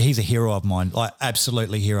 Like he's a hero of mine, like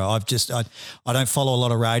absolutely hero. I don't follow a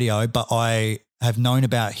lot of radio, but I have known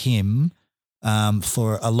about him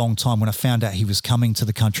for a long time. When I found out he was coming to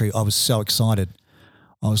the country, I was so excited.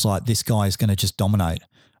 I was like, this guy is going to just dominate.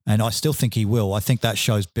 And I still think he will. I think that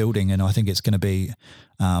show's building and I think it's going to be,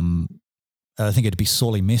 I think it'd be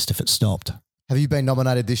sorely missed if it stopped. Have you been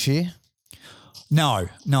nominated this year? No,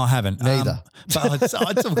 I haven't. Neither. But it's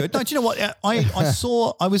all good. No, do you know what?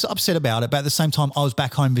 I was upset about it, but at the same time, I was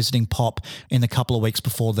back home visiting Pop in the couple of weeks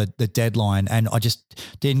before the deadline, and I just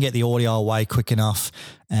didn't get the audio away quick enough.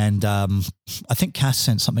 And I think Cass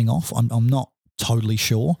sent something off. I'm not totally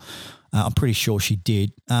sure. I'm pretty sure she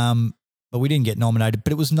did. But we didn't get nominated.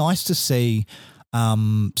 But it was nice to see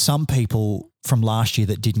some people from last year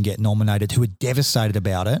that didn't get nominated who were devastated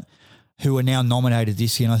about it, who are now nominated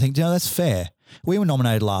this year. And I think, that's fair. We were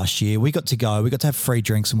nominated last year. We got to go. We got to have free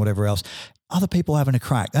drinks and whatever else. Other people having a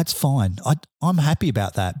crack, that's fine. I'm happy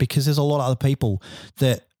about that because there's a lot of other people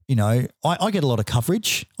that, I get a lot of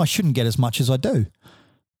coverage. I shouldn't get as much as I do.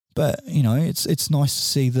 But, it's nice to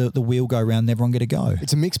see the wheel go round and everyone get a go.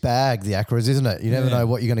 It's a mixed bag, the Acras, isn't it? You never know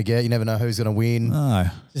what you're going to get. You never know who's going to win. No.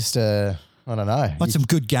 Just, I don't know. I had some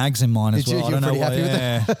good gags in mine as well. You're pretty happy with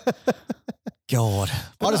that? God.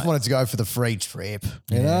 I just wanted to go for the free trip.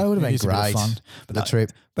 It would have been great for the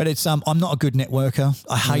trip. But it's I'm not a good networker.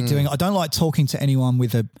 I hate doing it. I don't like talking to anyone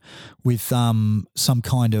with some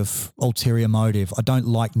kind of ulterior motive. I don't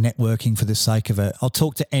like networking for the sake of it. I'll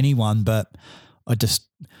talk to anyone, but I don't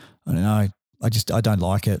know. I don't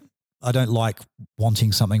like it. I don't like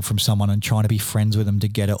wanting something from someone and trying to be friends with them to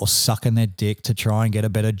get it or sucking their dick to try and get a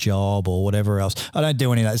better job or whatever else. I don't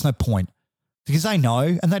do any of that. There's no point. Because they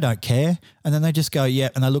know and they don't care and then they just go, yeah,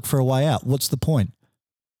 and they look for a way out. What's the point?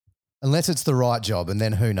 Unless it's the right job and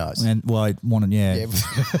then who knows? And well, I want to, yeah.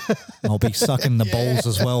 I'll be sucking the balls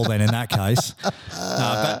as well then in that case.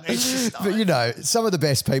 No, but some of the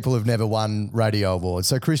best people have never won radio awards.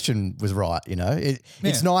 So Christian was right,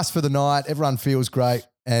 It's nice for the night. Everyone feels great.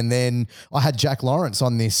 And then I had Jack Lawrence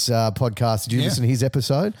on this podcast. Did you listen to his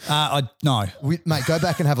episode? No. Mate, go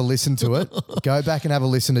back and have a listen to it. Go back and have a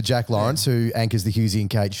listen to Jack Lawrence, who anchors the Hughesy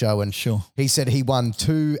and Kate show. And he said he won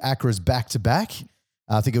 2 Acras back-to-back.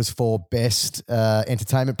 I think it was for best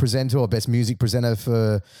entertainment presenter or best music presenter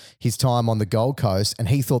for his time on the Gold Coast. And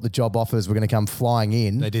he thought the job offers were going to come flying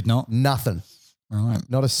in. They did not? Nothing. Right.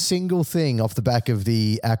 Not a single thing off the back of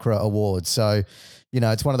the Acra Awards. So,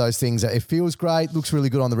 it's one of those things that it feels great, looks really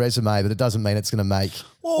good on the resume, but it doesn't mean it's going to make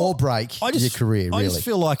or break your career, really. I just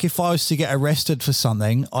feel like if I was to get arrested for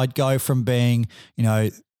something, I'd go from being,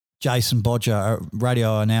 Jason Bodger, a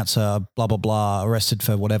radio announcer, blah, blah, blah, arrested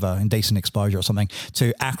for whatever, indecent exposure or something,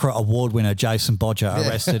 to Acra Award winner Jason Bodger,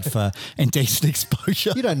 arrested for indecent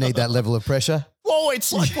exposure. You don't need that level of pressure. Well,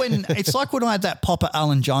 it's like when I had that pop at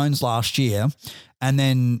Alan Jones last year and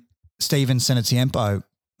then Steven Senatiempo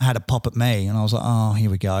had a pop at me and I was like, oh, here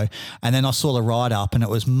we go. And then I saw the write-up and it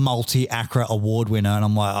was multi-Acra award winner and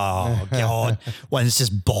I'm like, oh, God. Well, it's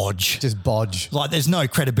just Bodge. Just Bodge. Like there's no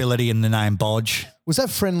credibility in the name Bodge. Was that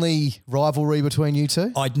friendly rivalry between you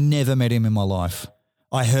two? I'd never met him in my life.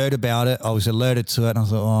 I heard about it. I was alerted to it and I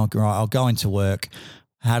thought, oh, right, I'll go into work.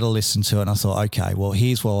 Had to listen to it and I thought, okay, well,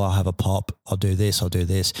 here's where I'll have a pop. I'll do this.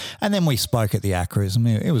 And then we spoke at the Acras. I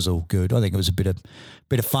mean, it was all good. I think it was a bit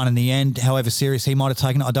of fun in the end. However serious he might have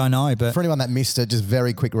taken it, I don't know. But for anyone that missed it, just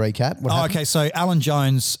very quick recap. Okay, so Alan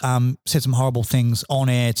Jones said some horrible things on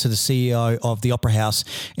air to the CEO of the Opera House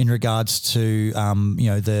in regards to,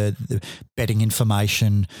 the betting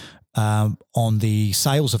information on the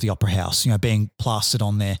sales of the Opera House, being plastered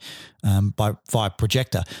on there via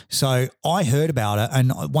projector. So I heard about it,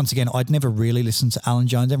 and once again, I'd never really listened to Alan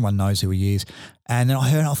Jones. Everyone knows who he is. And then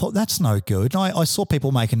I thought, that's no good. And I saw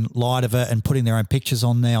people making light of it and putting their own pictures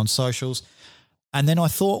on there on socials. And then I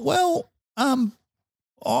thought, well,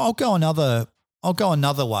 I'll go another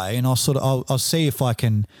way, and I'll see if I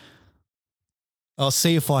can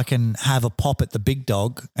have a pop at the big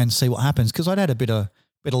dog and see what happens, because I'd had a bit of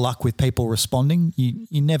luck with people responding.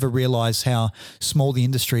 You never realise how small the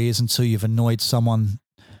industry is until you've annoyed someone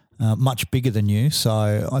much bigger than you.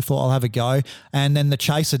 So I thought I'll have a go. And then the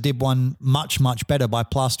Chaser did one much, much better by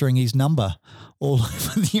plastering his number all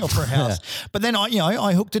over the Opera House. But then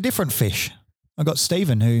I hooked a different fish. I got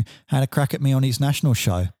Stephen, who had a crack at me on his national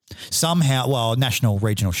show. National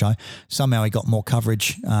regional show. Somehow he got more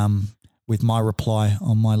coverage with my reply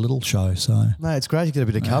on my little show. So no, it's great to get a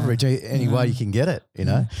bit of coverage any way you can get it, you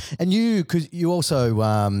know. And because you also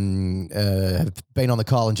have been on the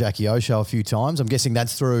Kyle and Jackie O show a few times. I'm guessing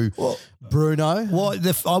that's through Bruno. Well,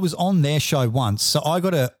 I was on their show once, so I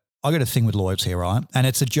got a thing with Loibs here, right? And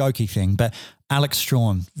it's a jokey thing, but Alex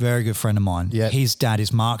Strawn, very good friend of mine. Yeah. His dad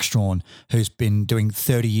is Mark Strawn, who's been doing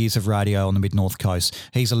 30 years of radio on the Mid-North Coast.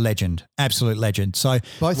 He's a legend, absolute legend. So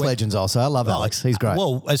both legends also. I love Alex. He's great.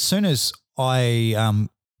 Well, as soon as we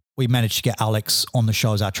managed to get Alex on the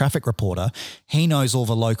show as our traffic reporter, he knows all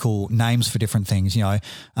the local names for different things,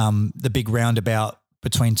 the big roundabout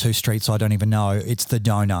between two streets I don't even know. It's the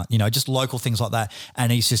donut, just local things like that.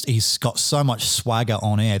 And he's got so much swagger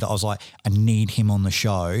on air that I was like, I need him on the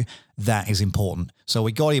show. That is important. So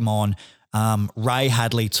we got him on. Ray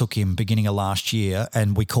Hadley took him beginning of last year,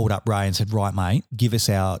 and we called up Ray and said, right, mate, give us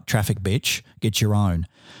our traffic bitch, get your own.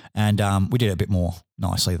 And we did it a bit more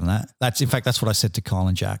nicely than that. That's what I said to Kyle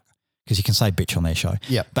and Jack, because you can say bitch on their show.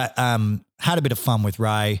 Yeah. But had a bit of fun with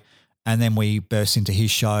Ray, and then we burst into his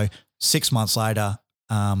show. 6 months later,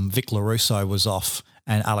 Vic LaRusso was off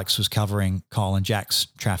and Alex was covering Kyle and Jack's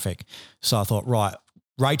traffic. So I thought, right,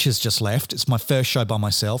 Rach has just left. It's my first show by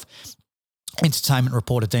myself. Entertainment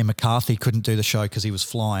reporter Dean McCarthy couldn't do the show because he was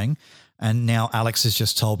flying. And now Alex has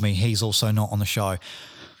just told me he's also not on the show.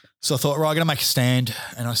 So I thought, right, I'm going to make a stand.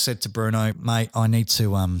 And I said to Bruno, mate, I need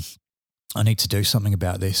to do something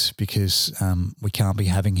about this, because we can't be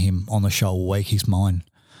having him on the show all week. He's mine.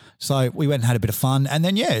 So we went and had a bit of fun. And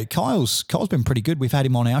then, Kyle's been pretty good. We've had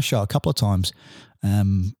him on our show a couple of times.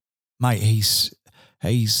 Mate, he's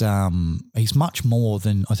much more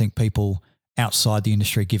than I think people outside the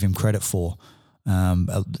industry give him credit for.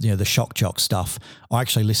 The shock jock stuff. I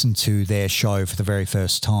actually listened to their show for the very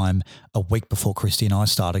first time a week before Christy and I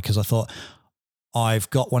started, because I thought, I've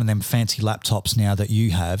got one of them fancy laptops now that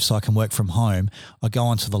you have, so I can work from home. I go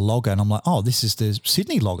onto the logger and I'm like, oh, this is the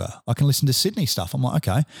Sydney logger. I can listen to Sydney stuff. I'm like,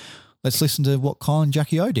 okay, let's listen to what Kyle and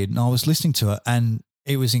Jackie O did. And I was listening to it and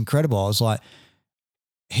it was incredible. I was like,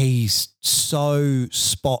 he's so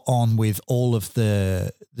spot on with all of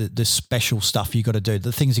the special stuff you got to do,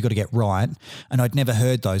 the things you got to get right. And I'd never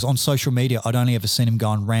heard those. On social media, I'd only ever seen him go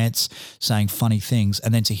on rants saying funny things.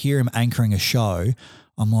 And then to hear him anchoring a show,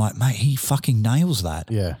 I'm like, mate, he fucking nails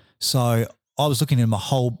that. Yeah. So I was looking at him a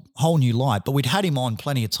whole new light, but we'd had him on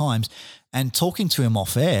plenty of times, and talking to him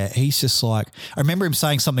off air, he's just like, I remember him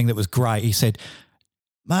saying something that was great. He said,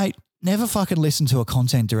 mate, never fucking listen to a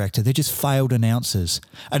content director. They're just failed announcers.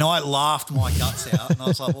 And I laughed my guts out, and I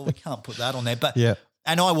was like, well, we can't put that on there. But yeah.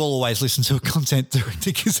 And I will always listen to a content director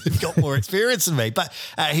because they've got more experience than me. But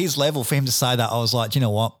at his level, for him to say that, I was like, do you know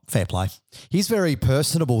what? Fair play. He's very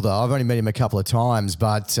personable, though. I've only met him a couple of times,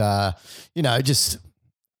 but, and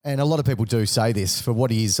a lot of people do say this for what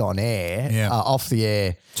he is on air, off the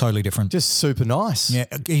air. Totally different. Just super nice. Yeah,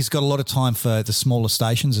 he's got a lot of time for the smaller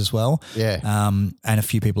stations as well. Yeah. And a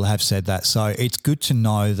few people have said that. So it's good to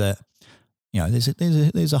know that,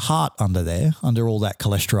 there's a heart under there, under all that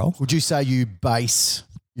cholesterol. Would you say you base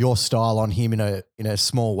your style on him in a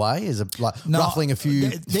small way? Is it like ruffling a few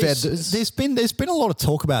feathers? There's been a lot of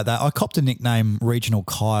talk about that. I copped a nickname Regional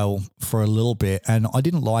Kyle for a little bit, and I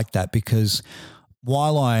didn't like that because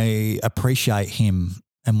while I appreciate him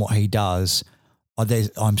and what he does,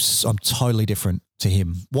 I'm totally different to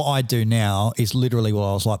him. What I do now is literally what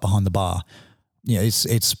I was like behind the bar.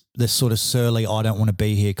 It's this sort of surly, I don't want to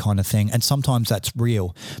be here kind of thing. And sometimes that's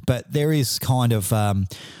real. But there is kind of and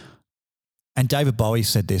David Bowie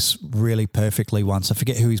said this really perfectly once. I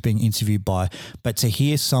forget who he's being interviewed by. But to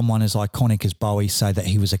hear someone as iconic as Bowie say that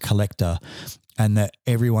he was a collector and that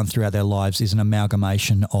everyone throughout their lives is an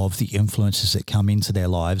amalgamation of the influences that come into their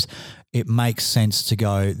lives, it makes sense to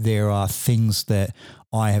go, there are things that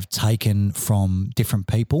I have taken from different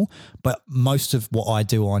people, but most of what I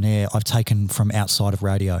do on air, I've taken from outside of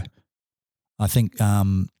radio. I think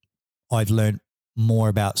I've learned more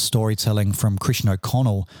about storytelling from Christian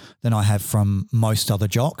O'Connell than I have from most other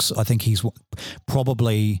jocks. I think he's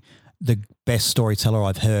probably the best storyteller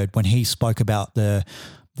I've heard. When he spoke about the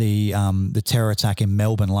terror attack in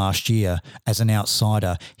Melbourne last year, as an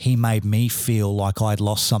outsider, he made me feel like I'd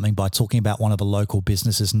lost something by talking about one of the local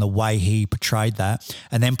businesses and the way he portrayed that.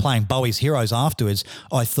 And then playing Bowie's Heroes afterwards,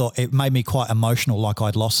 I thought it made me quite emotional, like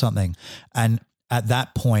I'd lost something. And at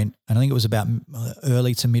that point, and I think it was about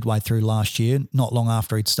early to midway through last year, not long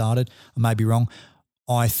after he'd started, I may be wrong,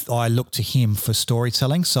 I looked to him for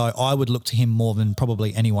storytelling. So I would look to him more than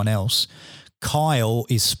probably anyone else. Kyle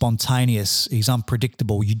is spontaneous. He's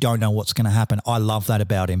unpredictable. You don't know what's going to happen. I love that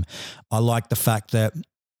about him. I like the fact that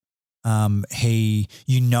he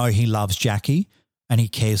loves Jackie and he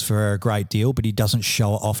cares for her a great deal, but he doesn't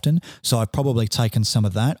show it often. So I've probably taken some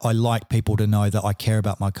of that. I like people to know that I care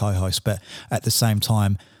about my co-host, but at the same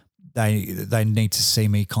time, they need to see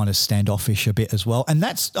me kind of standoffish a bit as well. And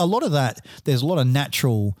that's a lot of that. There's a lot of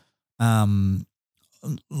natural, a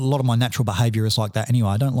lot of my natural behavior is like that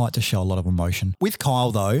anyway. I don't like to show a lot of emotion. With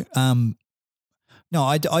Kyle though, no,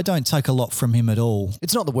 I don't take a lot from him at all.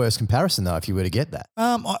 It's not the worst comparison though, if you were to get that.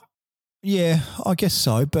 Yeah, I guess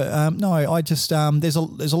so. But no, I just there's a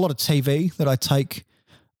lot of TV that I take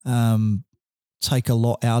a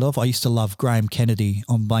lot out of. I used to love Graham Kennedy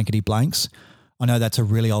on Blankety Blanks. I know that's a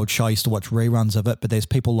really old show. I used to watch reruns of it, but there's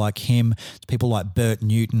people like him, people like Bert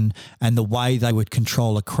Newton, and the way they would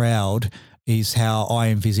control a crowd is how I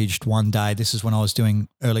envisaged one day. This is when I was doing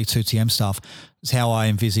early 2TM stuff. It's how I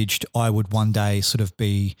envisaged I would one day sort of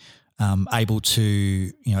be able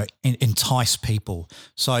to, entice people.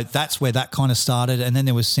 So that's where that kind of started. And then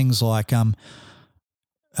there was things like, I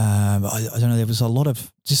don't know, there was a lot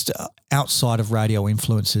of just outside of radio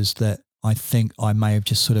influences that I think I may have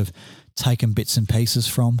just sort of taken bits and pieces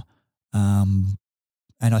from. And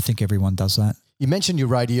I think everyone does that. You mentioned your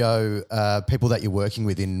radio people that you're working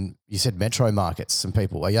with you said metro markets, some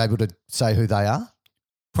people. Are you able to say who they are?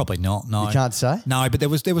 Probably not, no. You can't say? No, but there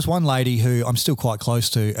was one lady who I'm still quite close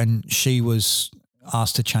to, and she was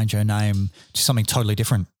asked to change her name to something totally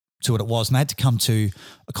different to what it was, and they had to come to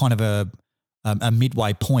a kind of a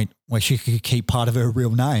midway point where she could keep part of her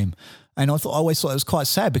real name. And I always thought it was quite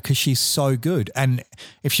sad because she's so good. And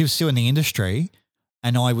if she was still in the industry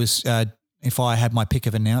and I was if I had my pick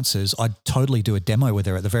of announcers, I'd totally do a demo with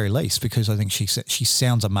her at the very least because I think she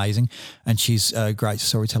sounds amazing and she's a great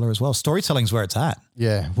storyteller as well. Storytelling's where it's at.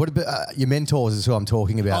 Yeah. What about your mentors is who I'm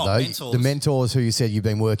talking about though. Mentors. The mentors who you said you've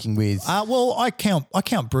been working with. Well, I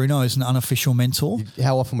count Bruno as an unofficial mentor.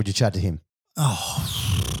 How often would you chat to him? Oh.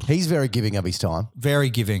 He's very giving of his time. Very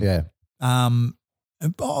giving. Yeah.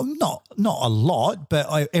 Not a lot,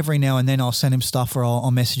 but every now and then I'll send him stuff or I'll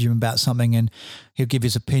message him about something and he'll give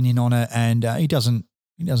his opinion on it, and he doesn't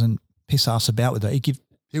piss us about with it.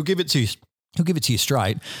 He'll give it to you. He'll give it to you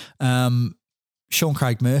straight. Sean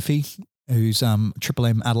Craig Murphy, who's Triple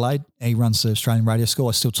M Adelaide, he runs the Australian Radio School.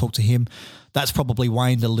 I still talk to him. That's probably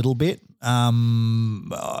waned a little bit,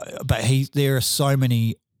 but there are so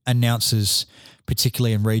many announcers,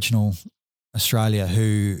 particularly in regional Australia,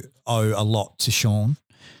 who owe a lot to Sean,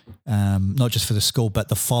 not just for the school, but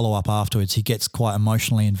the follow-up afterwards. He gets quite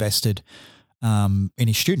emotionally invested in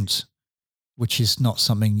his students, which is not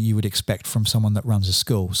something you would expect from someone that runs a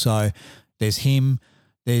school. So there's him.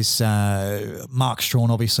 There's Mark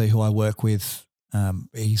Strawn, obviously, who I work with.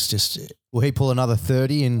 He's just... Will he pull another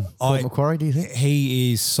 30 in Port Macquarie, do you think?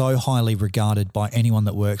 He is so highly regarded by anyone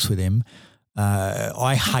that works with him.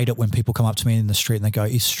 I hate it when people come up to me in the street and they go,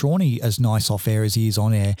 "Is Strawny as nice off air as he is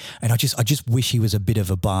on air?" And I just wish he was a bit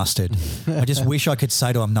of a bastard. I just wish I could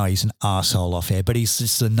say to him, "No, he's an arsehole off air," but he's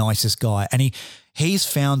just the nicest guy. And he's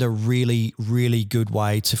found a really, really good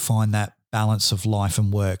way to find that balance of life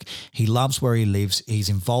and work. He loves where he lives. He's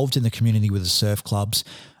involved in the community with the surf clubs.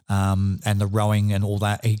 And the rowing and all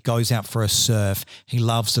that. He goes out for a surf. He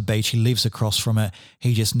loves the beach. He lives across from it.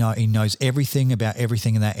 He knows everything about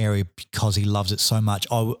everything in that area because he loves it so much.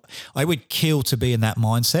 I would kill to be in that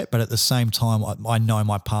mindset, but at the same time, I know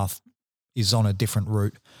my path is on a different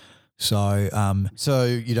route. So, so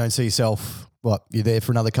you don't see yourself, you're there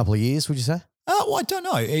for another couple of years, would you say? Well, I don't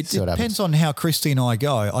know. It depends on how Christy and I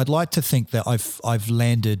go. I'd like to think that I've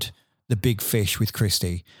landed the big fish with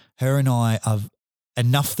Christy. Her and I are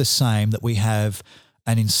enough the same that we have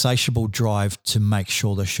an insatiable drive to make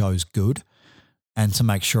sure the show's good and to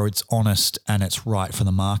make sure it's honest and it's right for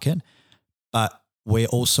the market. But we're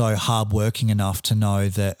also hardworking enough to know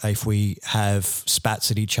that if we have spats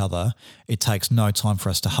at each other, it takes no time for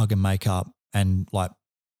us to hug and make up, and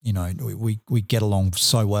we get along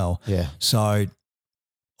so well. Yeah. So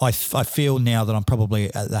I feel now that I'm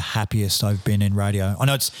probably at the happiest I've been in radio. I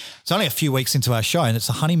know it's only a few weeks into our show and it's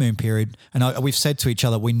a honeymoon period, and we've said to each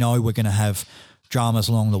other we know we're going to have dramas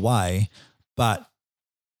along the way, but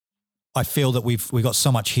I feel that we've got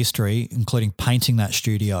so much history, including painting that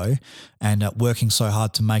studio and working so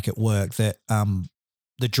hard to make it work, that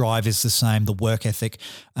the drive is the same, the work ethic,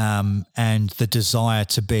 and the desire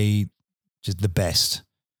to be just the best.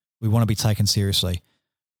 We want to be taken seriously.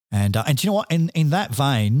 And do you know what? In that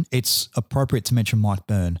vein, it's appropriate to mention Mike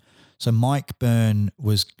Byrne. So Mike Byrne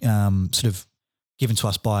was sort of given to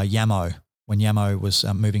us by Yamo when Yamo was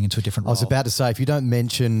moving into a different role. I was about to say, if you don't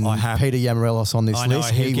mention Peter Yamarelos on this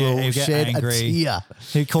list, he will shed a tear.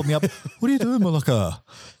 He called me up. What are you doing, Malaka?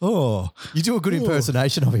 Oh, you do a good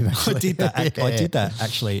impersonation of him. Actually. I did that. I did that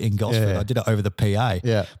actually in Gosford. Yeah. I did it over the PA.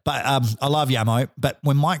 Yeah, but I love Yamo. But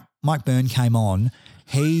when Mike Byrne came on,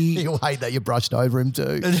 he'll hate that you brushed over him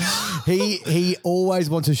too. he always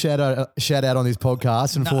wants to shout out on his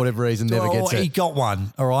podcast, and for whatever reason never gets it. He got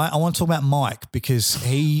one. All right, I want to talk about Mike because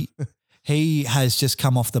he has just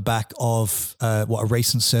come off the back of a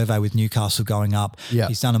recent survey with Newcastle going up. Yeah.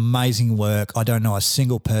 He's done amazing work. I don't know a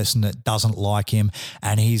single person that doesn't like him,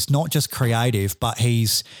 and he's not just creative, but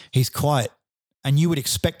he's quite. And you would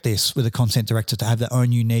expect this with a content director to have their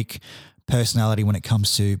own unique personality when it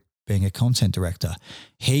comes to being a content director.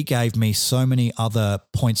 He gave me so many other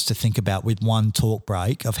points to think about with one talk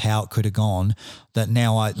break of how it could have gone that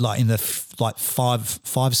now in the 5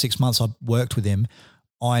 or 6 months I've worked with him,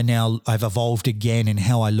 I've evolved again in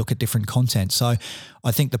how I look at different content. So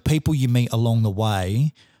I think the people you meet along the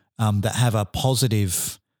way that have a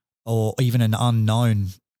positive or even an unknown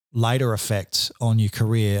later effect on your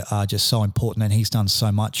career are just so important. And he's done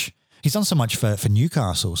so much. He's done so much for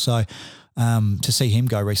Newcastle. So to see him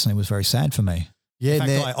go recently was very sad for me. Yeah,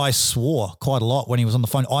 in fact, I swore quite a lot when he was on the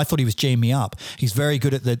phone. I thought he was geeing me up. He's very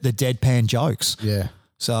good at the deadpan jokes. Yeah.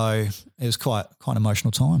 So it was quite an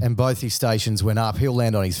emotional time. And both his stations went up. He'll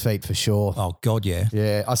land on his feet for sure. Oh God, yeah.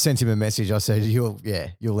 Yeah, I sent him a message. I said, you'll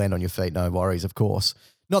land on your feet. No worries, of course.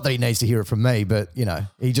 Not that he needs to hear it from me, but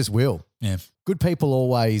he just will. Yeah. Good people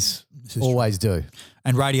always do.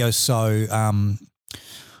 And radio's so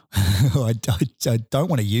I don't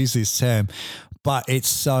want to use this term, but it's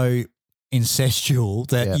so incestual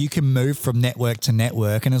that you can move from network to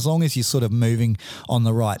network, and as long as you're sort of moving on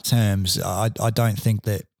the right terms, I don't think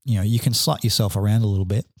that you can slut yourself around a little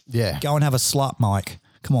bit. Yeah, go and have a slut, Mike.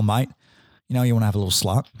 Come on, mate. You want to have a little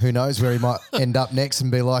slut. Who knows where he might end up next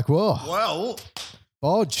and be like, whoa. Well,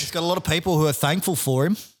 Bodge. He's got a lot of people who are thankful for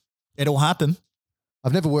him. It'll happen.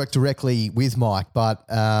 I've never worked directly with Mike, but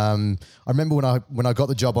I remember when I got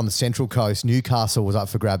the job on the Central Coast, Newcastle was up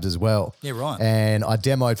for grabs as well. Yeah, right. And I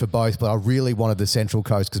demoed for both, but I really wanted the Central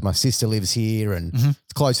Coast because my sister lives here and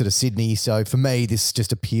it's closer to Sydney. So for me, this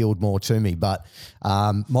just appealed more to me. But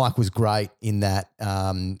Mike was great in that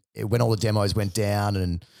when all the demos went down,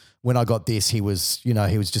 and when I got this, he was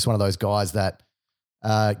just one of those guys that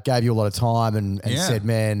gave you a lot of time and said,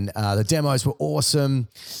 man, the demos were awesome.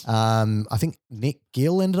 I think Nick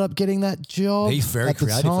Gill ended up getting that job. He's very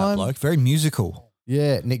creative, that bloke. Very musical.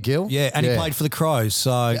 Yeah, Nick Gill. Yeah, and he played for the Crows.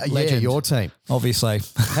 So legend. Your team. Obviously.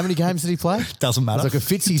 How many games did he play? Doesn't matter. It was like a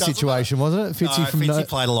Fitzy situation, wasn't it? Fitzy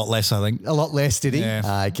played a lot less, I think. A lot less, did he?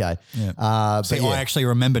 Yeah. Okay. Yeah. I actually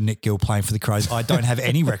remember Nick Gill playing for the Crows. I don't have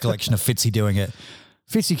any recollection of Fitzy doing it.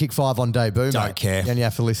 Fitzy kicked 5 on debut, Don't mate. care. And you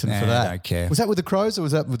have to listen for that. Don't care. Was that with the Crows or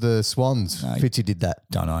was that with the Swans? No. Fitzy did that.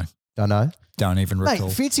 Don't know. Don't know. Don't even Mate, recall.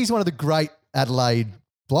 Fitzy's one of the great Adelaide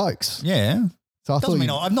blokes. Yeah. So I Doesn't mean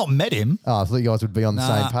I've not met him. I thought you guys would be on the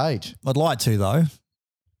same page. I'd like to, though. I'd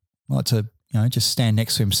like to, just stand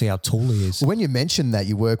next to him, see how tall he is. Well, when you mentioned that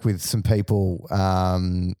you work with some people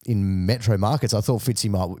in metro markets, I thought Fitzy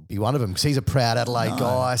might be one of them because he's a proud Adelaide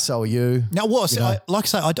guy. So are you. Now, like I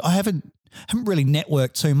say, I haven't really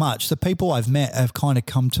networked too much. The people I've met have kind of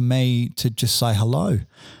come to me to just say hello,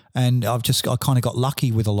 and I kind of got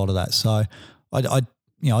lucky with a lot of that. So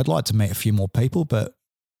I'd like to meet a few more people, but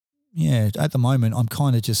yeah, at the moment I'm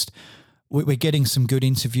kind of just we're getting some good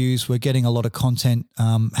interviews. We're getting a lot of content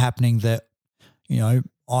happening that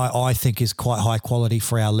I think is quite high quality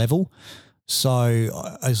for our level.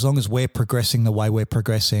 So as long as we're progressing the way we're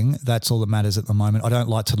progressing, that's all that matters at the moment. I don't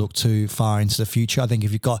like to look too far into the future. I think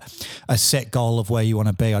if you've got a set goal of where you want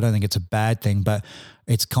to be, I don't think it's a bad thing, but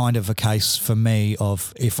it's kind of a case for me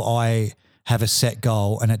of if I have a set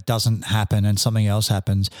goal and it doesn't happen and something else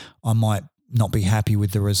happens, I might not be happy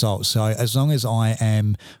with the results. So as long as I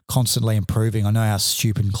am constantly improving, I know how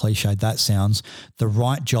stupid and cliched that sounds, the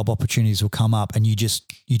right job opportunities will come up and you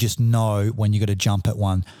just know when you got to jump at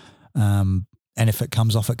one. And if it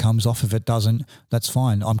comes off, it comes off. If it doesn't, that's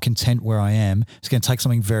fine. I'm content where I am. It's going to take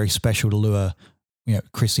something very special to lure,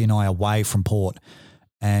 Chrissy and I away from Port.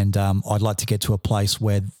 And I'd like to get to a place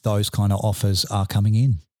where those kind of offers are coming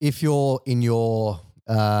in. If you're in your,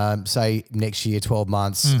 say next year, 12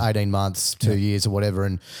 months, 18 months, 2 years or whatever,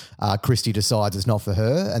 and Christy decides it's not for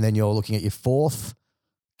her, and then you're looking at your fourth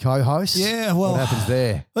co-host. Yeah, well, what happens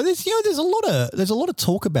there? Well, there's a lot of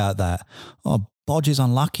talk about that. Oh, Bodge is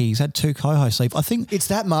unlucky. He's had 2 co-hosts leave. I think it's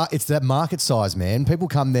that market size, man. People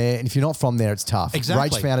come there, and if you're not from there, it's tough.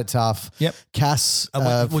 Exactly. Rach found it tough. Yep. Cass,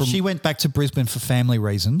 she went back to Brisbane for family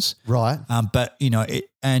reasons, right? But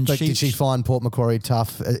did she find Port Macquarie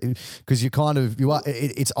tough? Because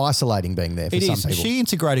it's isolating being there for some people. She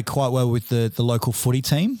integrated quite well with the local footy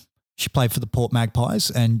team. She played for the Port Magpies,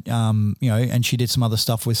 and and she did some other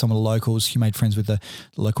stuff with some of the locals. She made friends with the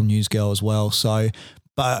local news girl as well. So,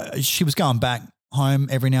 but she was going back home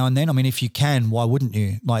every now and then. I mean, if you can, why wouldn't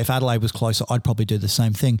you? Like if Adelaide was closer, I'd probably do the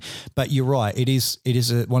same thing. But you're right, it is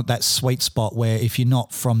that sweet spot where if you're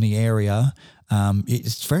not from the area,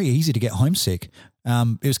 it's very easy to get homesick.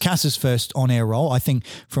 It was Cass's first on-air role. I think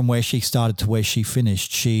from where she started to where she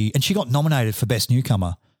finished, she got nominated for Best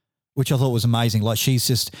Newcomer, which I thought was amazing. Like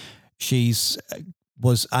she's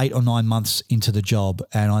was 8 or 9 months into the job,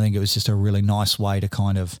 and I think it was just a really nice way to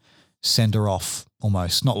kind of send her off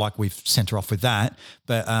almost. Not like we've sent her off with that,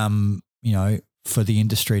 but, for the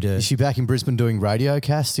industry to... Is she back in Brisbane doing radio,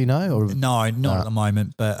 Cass, do you know? Or? No, not at the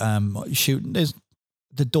moment, but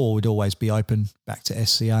the door would always be open back to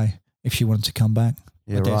SCA if she wanted to come back,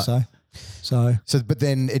 I dare say. So, but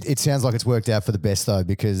then it sounds like it's worked out for the best though,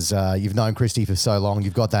 because you've known Christy for so long,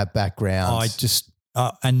 you've got that background.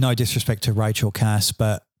 And no disrespect to Rachel Cass,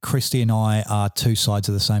 but Christy and I are 2 sides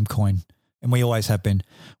of the same coin, and we always have been.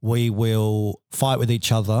 We will fight with each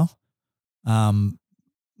other,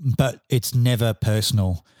 but it's never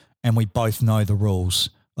personal, and we both know the rules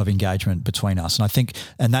of engagement between us. And I think,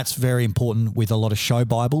 and that's very important with a lot of show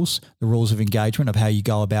Bibles, the rules of engagement of how you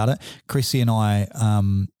go about it. Chrissy and I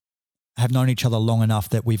have known each other long enough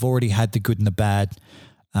that we've already had the good and the bad,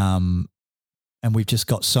 and we've just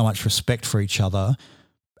got so much respect for each other.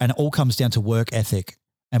 And it all comes down to work ethic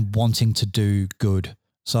and wanting to do good.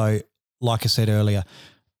 So like I said earlier,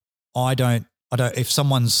 if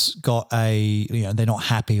someone's got they're not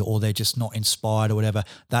happy or they're just not inspired or whatever,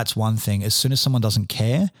 that's one thing. As soon as someone doesn't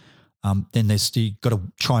care, then you've got to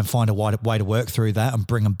try and find a way to work through that and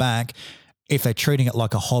bring them back. If they're treating it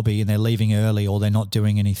like a hobby and they're leaving early or they're not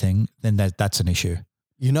doing anything, then that's an issue.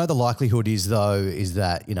 The likelihood is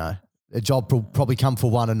that, a job will probably come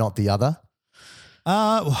for one and not the other.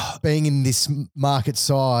 Being in this market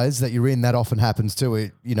size that you're in, that often happens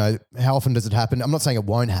too. How often does it happen? I'm not saying it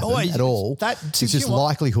won't happen at all. It's just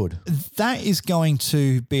likelihood. That is going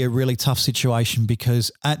to be a really tough situation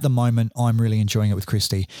because at the moment I'm really enjoying it with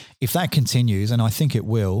Christy. If that continues, and I think it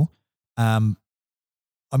will, I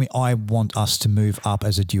want us to move up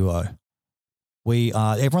as a duo.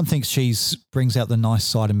 Everyone thinks she brings out the nice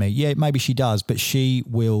side of me. Yeah, maybe she does, but she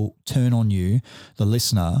will turn on you, the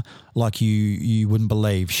listener, like you wouldn't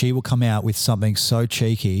believe. She will come out with something so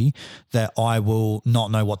cheeky that I will not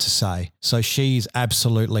know what to say. So she's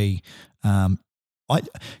absolutely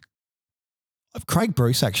Craig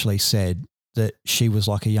Bruce actually said that she was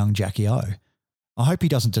like a young Jackie O. I hope he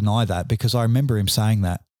doesn't deny that because I remember him saying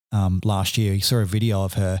that. Last year, he saw a video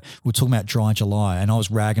of her. We were talking about Dry July, and I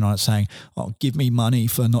was ragging on it, saying, "Oh, give me money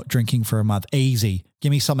for not drinking for a month. Easy. Give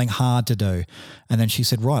me something hard to do." And then she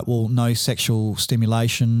said, "Right, well, no sexual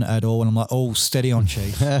stimulation at all." And I'm like, "Oh, steady on,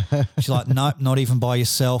 chief." She's like, "No, not even by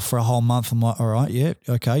yourself for a whole month." I'm like, "All right, yeah,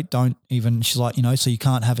 okay, don't even." She's like, "So you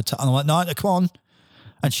can't have a." I'm like, "No, come on."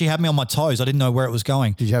 And she had me on my toes. I didn't know where it was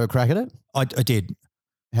going. Did you have a crack at it? I did.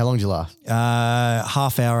 How long did you last?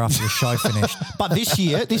 Half hour after the show finished. But this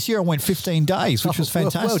year I went 15 days, which was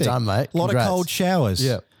fantastic. Well done, mate. A lot of cold showers.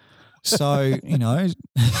 Yeah. So,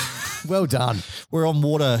 well done. We're on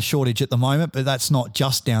water shortage at the moment, but that's not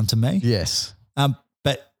just down to me. Yes.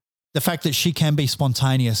 But the fact that she can be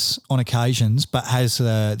spontaneous on occasions, but has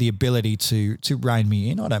the ability to rein me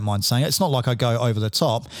in, I don't mind saying it. It's not like I go over the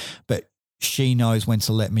top, but she knows when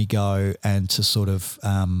to let me go and to sort of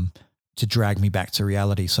to drag me back to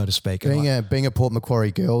reality, so to speak. Being a Port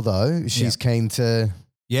Macquarie girl, though, she's keen to.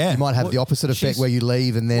 Yeah, you might have the opposite effect where you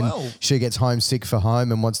leave and then she gets homesick for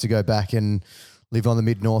home and wants to go back and live on the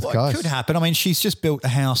mid-north coast. It could happen. I mean, she's just built a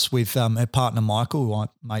house with her partner Michael, who I'm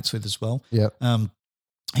mates with as well. Yeah.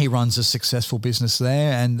 He runs a successful business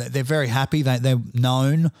there, and they're very happy. They're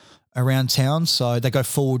known around town, so they go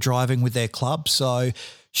forward driving with their club. So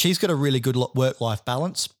she's got a really good work-life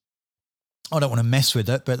balance. I don't want to mess with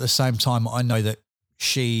it, but at the same time, I know that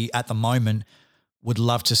she, at the moment, would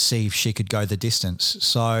love to see if she could go the distance.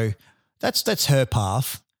 So that's her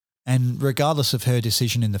path. And regardless of her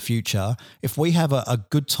decision in the future, if we have a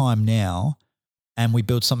good time now and we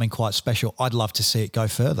build something quite special, I'd love to see it go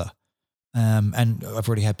further. And I've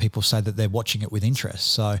already had people say that they're watching it with interest.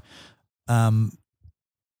 So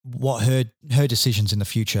what her decisions in the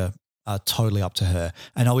future are totally up to her.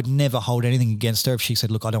 And I would never hold anything against her if she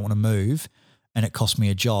said, look, I don't want to move. and it cost me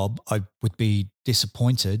a job, I would be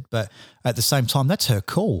disappointed. But at the same time, that's her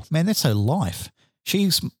call, man. That's her life.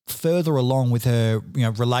 She's further along with her,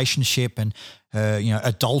 relationship and her,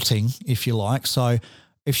 adulting, if you like. So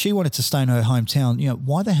if she wanted to stay in her hometown,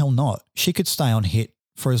 why the hell not? She could stay on hit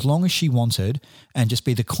for as long as she wanted and just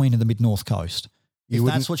be the queen of the mid-north coast. If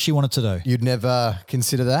that's what she wanted to do. You'd never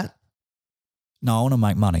consider that? No, I want to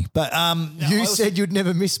make money. But you said you'd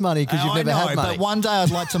never miss money because you've never had money. But one day I'd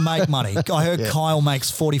like to make money. I heard Kyle makes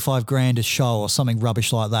 45 grand a show or something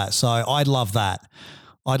rubbish like that. So I'd love that.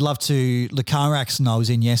 I'd love to. The car accident I was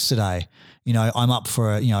in yesterday, I'm up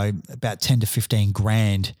for about 10 to 15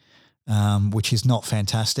 grand, which is not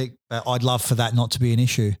fantastic. But I'd love for that not to be an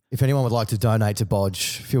issue. If anyone would like to donate to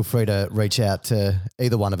Bodge, feel free to reach out to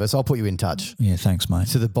either one of us. I'll put you in touch. Yeah, thanks, mate.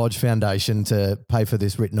 To the Bodge Foundation to pay for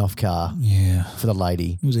this written-off car. Yeah. For the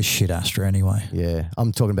lady. It was a shit Astra anyway. Yeah.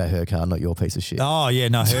 I'm talking about her car, not your piece of shit. Oh, yeah.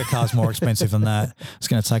 No, her car's more expensive than that. It's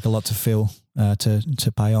going to take a lot to fill.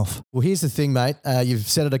 To pay off. Well, here's the thing, mate. You've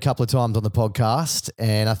said it a couple of times on the podcast,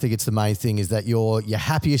 and I think it's the main thing is that you're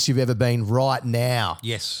happiest you've ever been right now.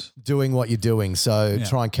 Yes. Doing what you're doing. So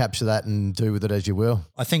try and capture that and do with it as you will.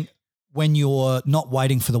 I think when you're not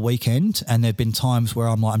waiting for the weekend, and there've been times where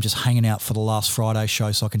I'm just hanging out for the last Friday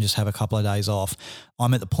show so I can just have a couple of days off.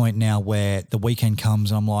 I'm at the point now where the weekend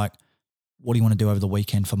comes and I'm like, what do you want to do over the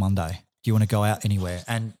weekend for Monday? Do you want to go out anywhere?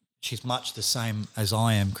 And she's much the same as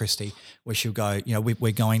I am, Christy, where she'll go,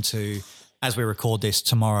 we're going to, as we record this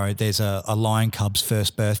tomorrow, there's a lion cub's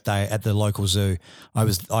first birthday at the local zoo.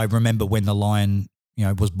 I remember when the lion,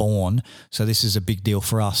 was born. So this is a big deal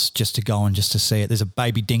for us just to go and just to see it. There's a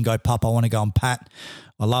baby dingo pup I want to go and pat.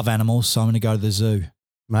 I love animals, so I'm going to go to the zoo.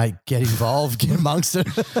 Mate, get involved, get amongst it.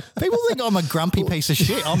 People think I'm a grumpy piece of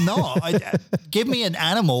shit. I'm not. Give me an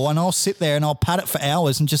animal and I'll sit there and I'll pat it for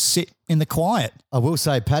hours and just sit in the quiet. I will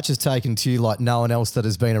say Patch has taken to you like no one else that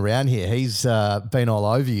has been around here. He's been all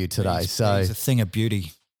over you today. He's a thing of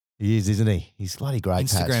beauty. He is, isn't he? He's bloody great,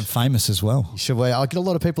 Instagram Patch. famous as well. I get a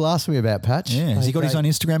lot of people asking me about Patch. Yeah. Has he got his own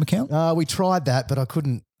Instagram account? We tried that, but I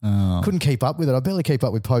couldn't keep up with it. I barely keep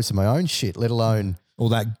up with posts of my own shit, let alone... All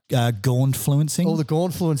that Gawnfluencing? All the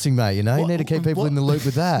Gawnfluencing, mate, you need to keep people in the loop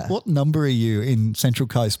with that. What number are you in Central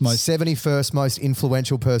Coast? 71st most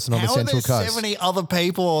influential person on the Central Coast. How are there 70 other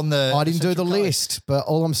people on the I didn't do the Coast? List, but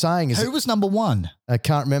all I'm saying is... Who was number one? I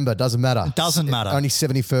can't remember. Doesn't matter. It doesn't matter. Only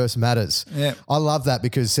 71st matters. Yeah. I love that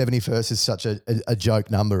because 71st is such a joke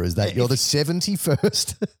number, is that you're the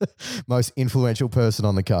 71st most influential person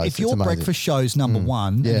on the coast. If your breakfast show's number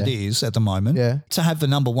one, and it is at the moment, to have the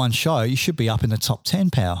number one show, you should be up in the top 10,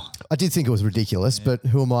 pal. I did think it was ridiculous, but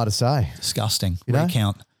who am I to say? Disgusting. know?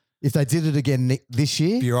 Recount. If they did it again this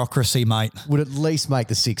year, Bureaucracy, mate. would at least make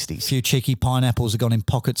the 60s. A few cheeky pineapples have gone in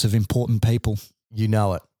pockets of important people. You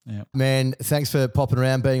know it. Yeah. Man, thanks for popping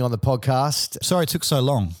around, being on the podcast. Sorry it took so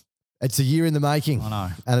long. It's a year in the making. I know.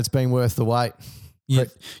 And it's been worth the wait.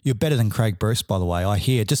 You're better than Craig Bruce, by the way, I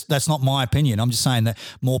hear. That's not my opinion. I'm just saying that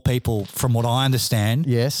more people, from what I understand,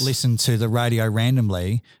 listen to the radio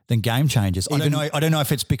randomly than Game Changers. I don't know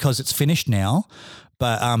if it's because it's finished now,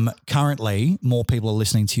 but currently more people are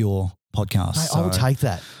listening to your podcast. Mate, I will take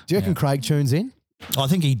that. Do you reckon Craig tunes in? I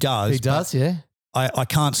think he does. He does, yeah. I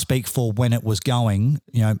can't speak for when it was going.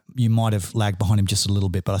 You might have lagged behind him just a little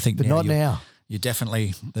bit, but I think but not now. You're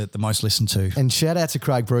definitely the most listened to. And shout out to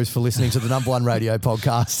Craig Bruce for listening to the number one radio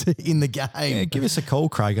podcast in the game. Yeah, give us a call,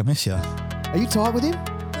 Craig. I miss you. Are you tight with him?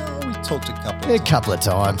 We talked a couple of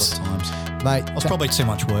times. Mate. It was probably too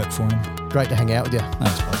much work for him. Great to hang out with you.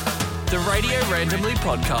 Thanks, bud. The Radio Randomly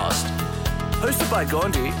Podcast. Hosted by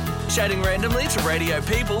Gawndy, chatting randomly to radio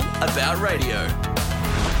people about radio.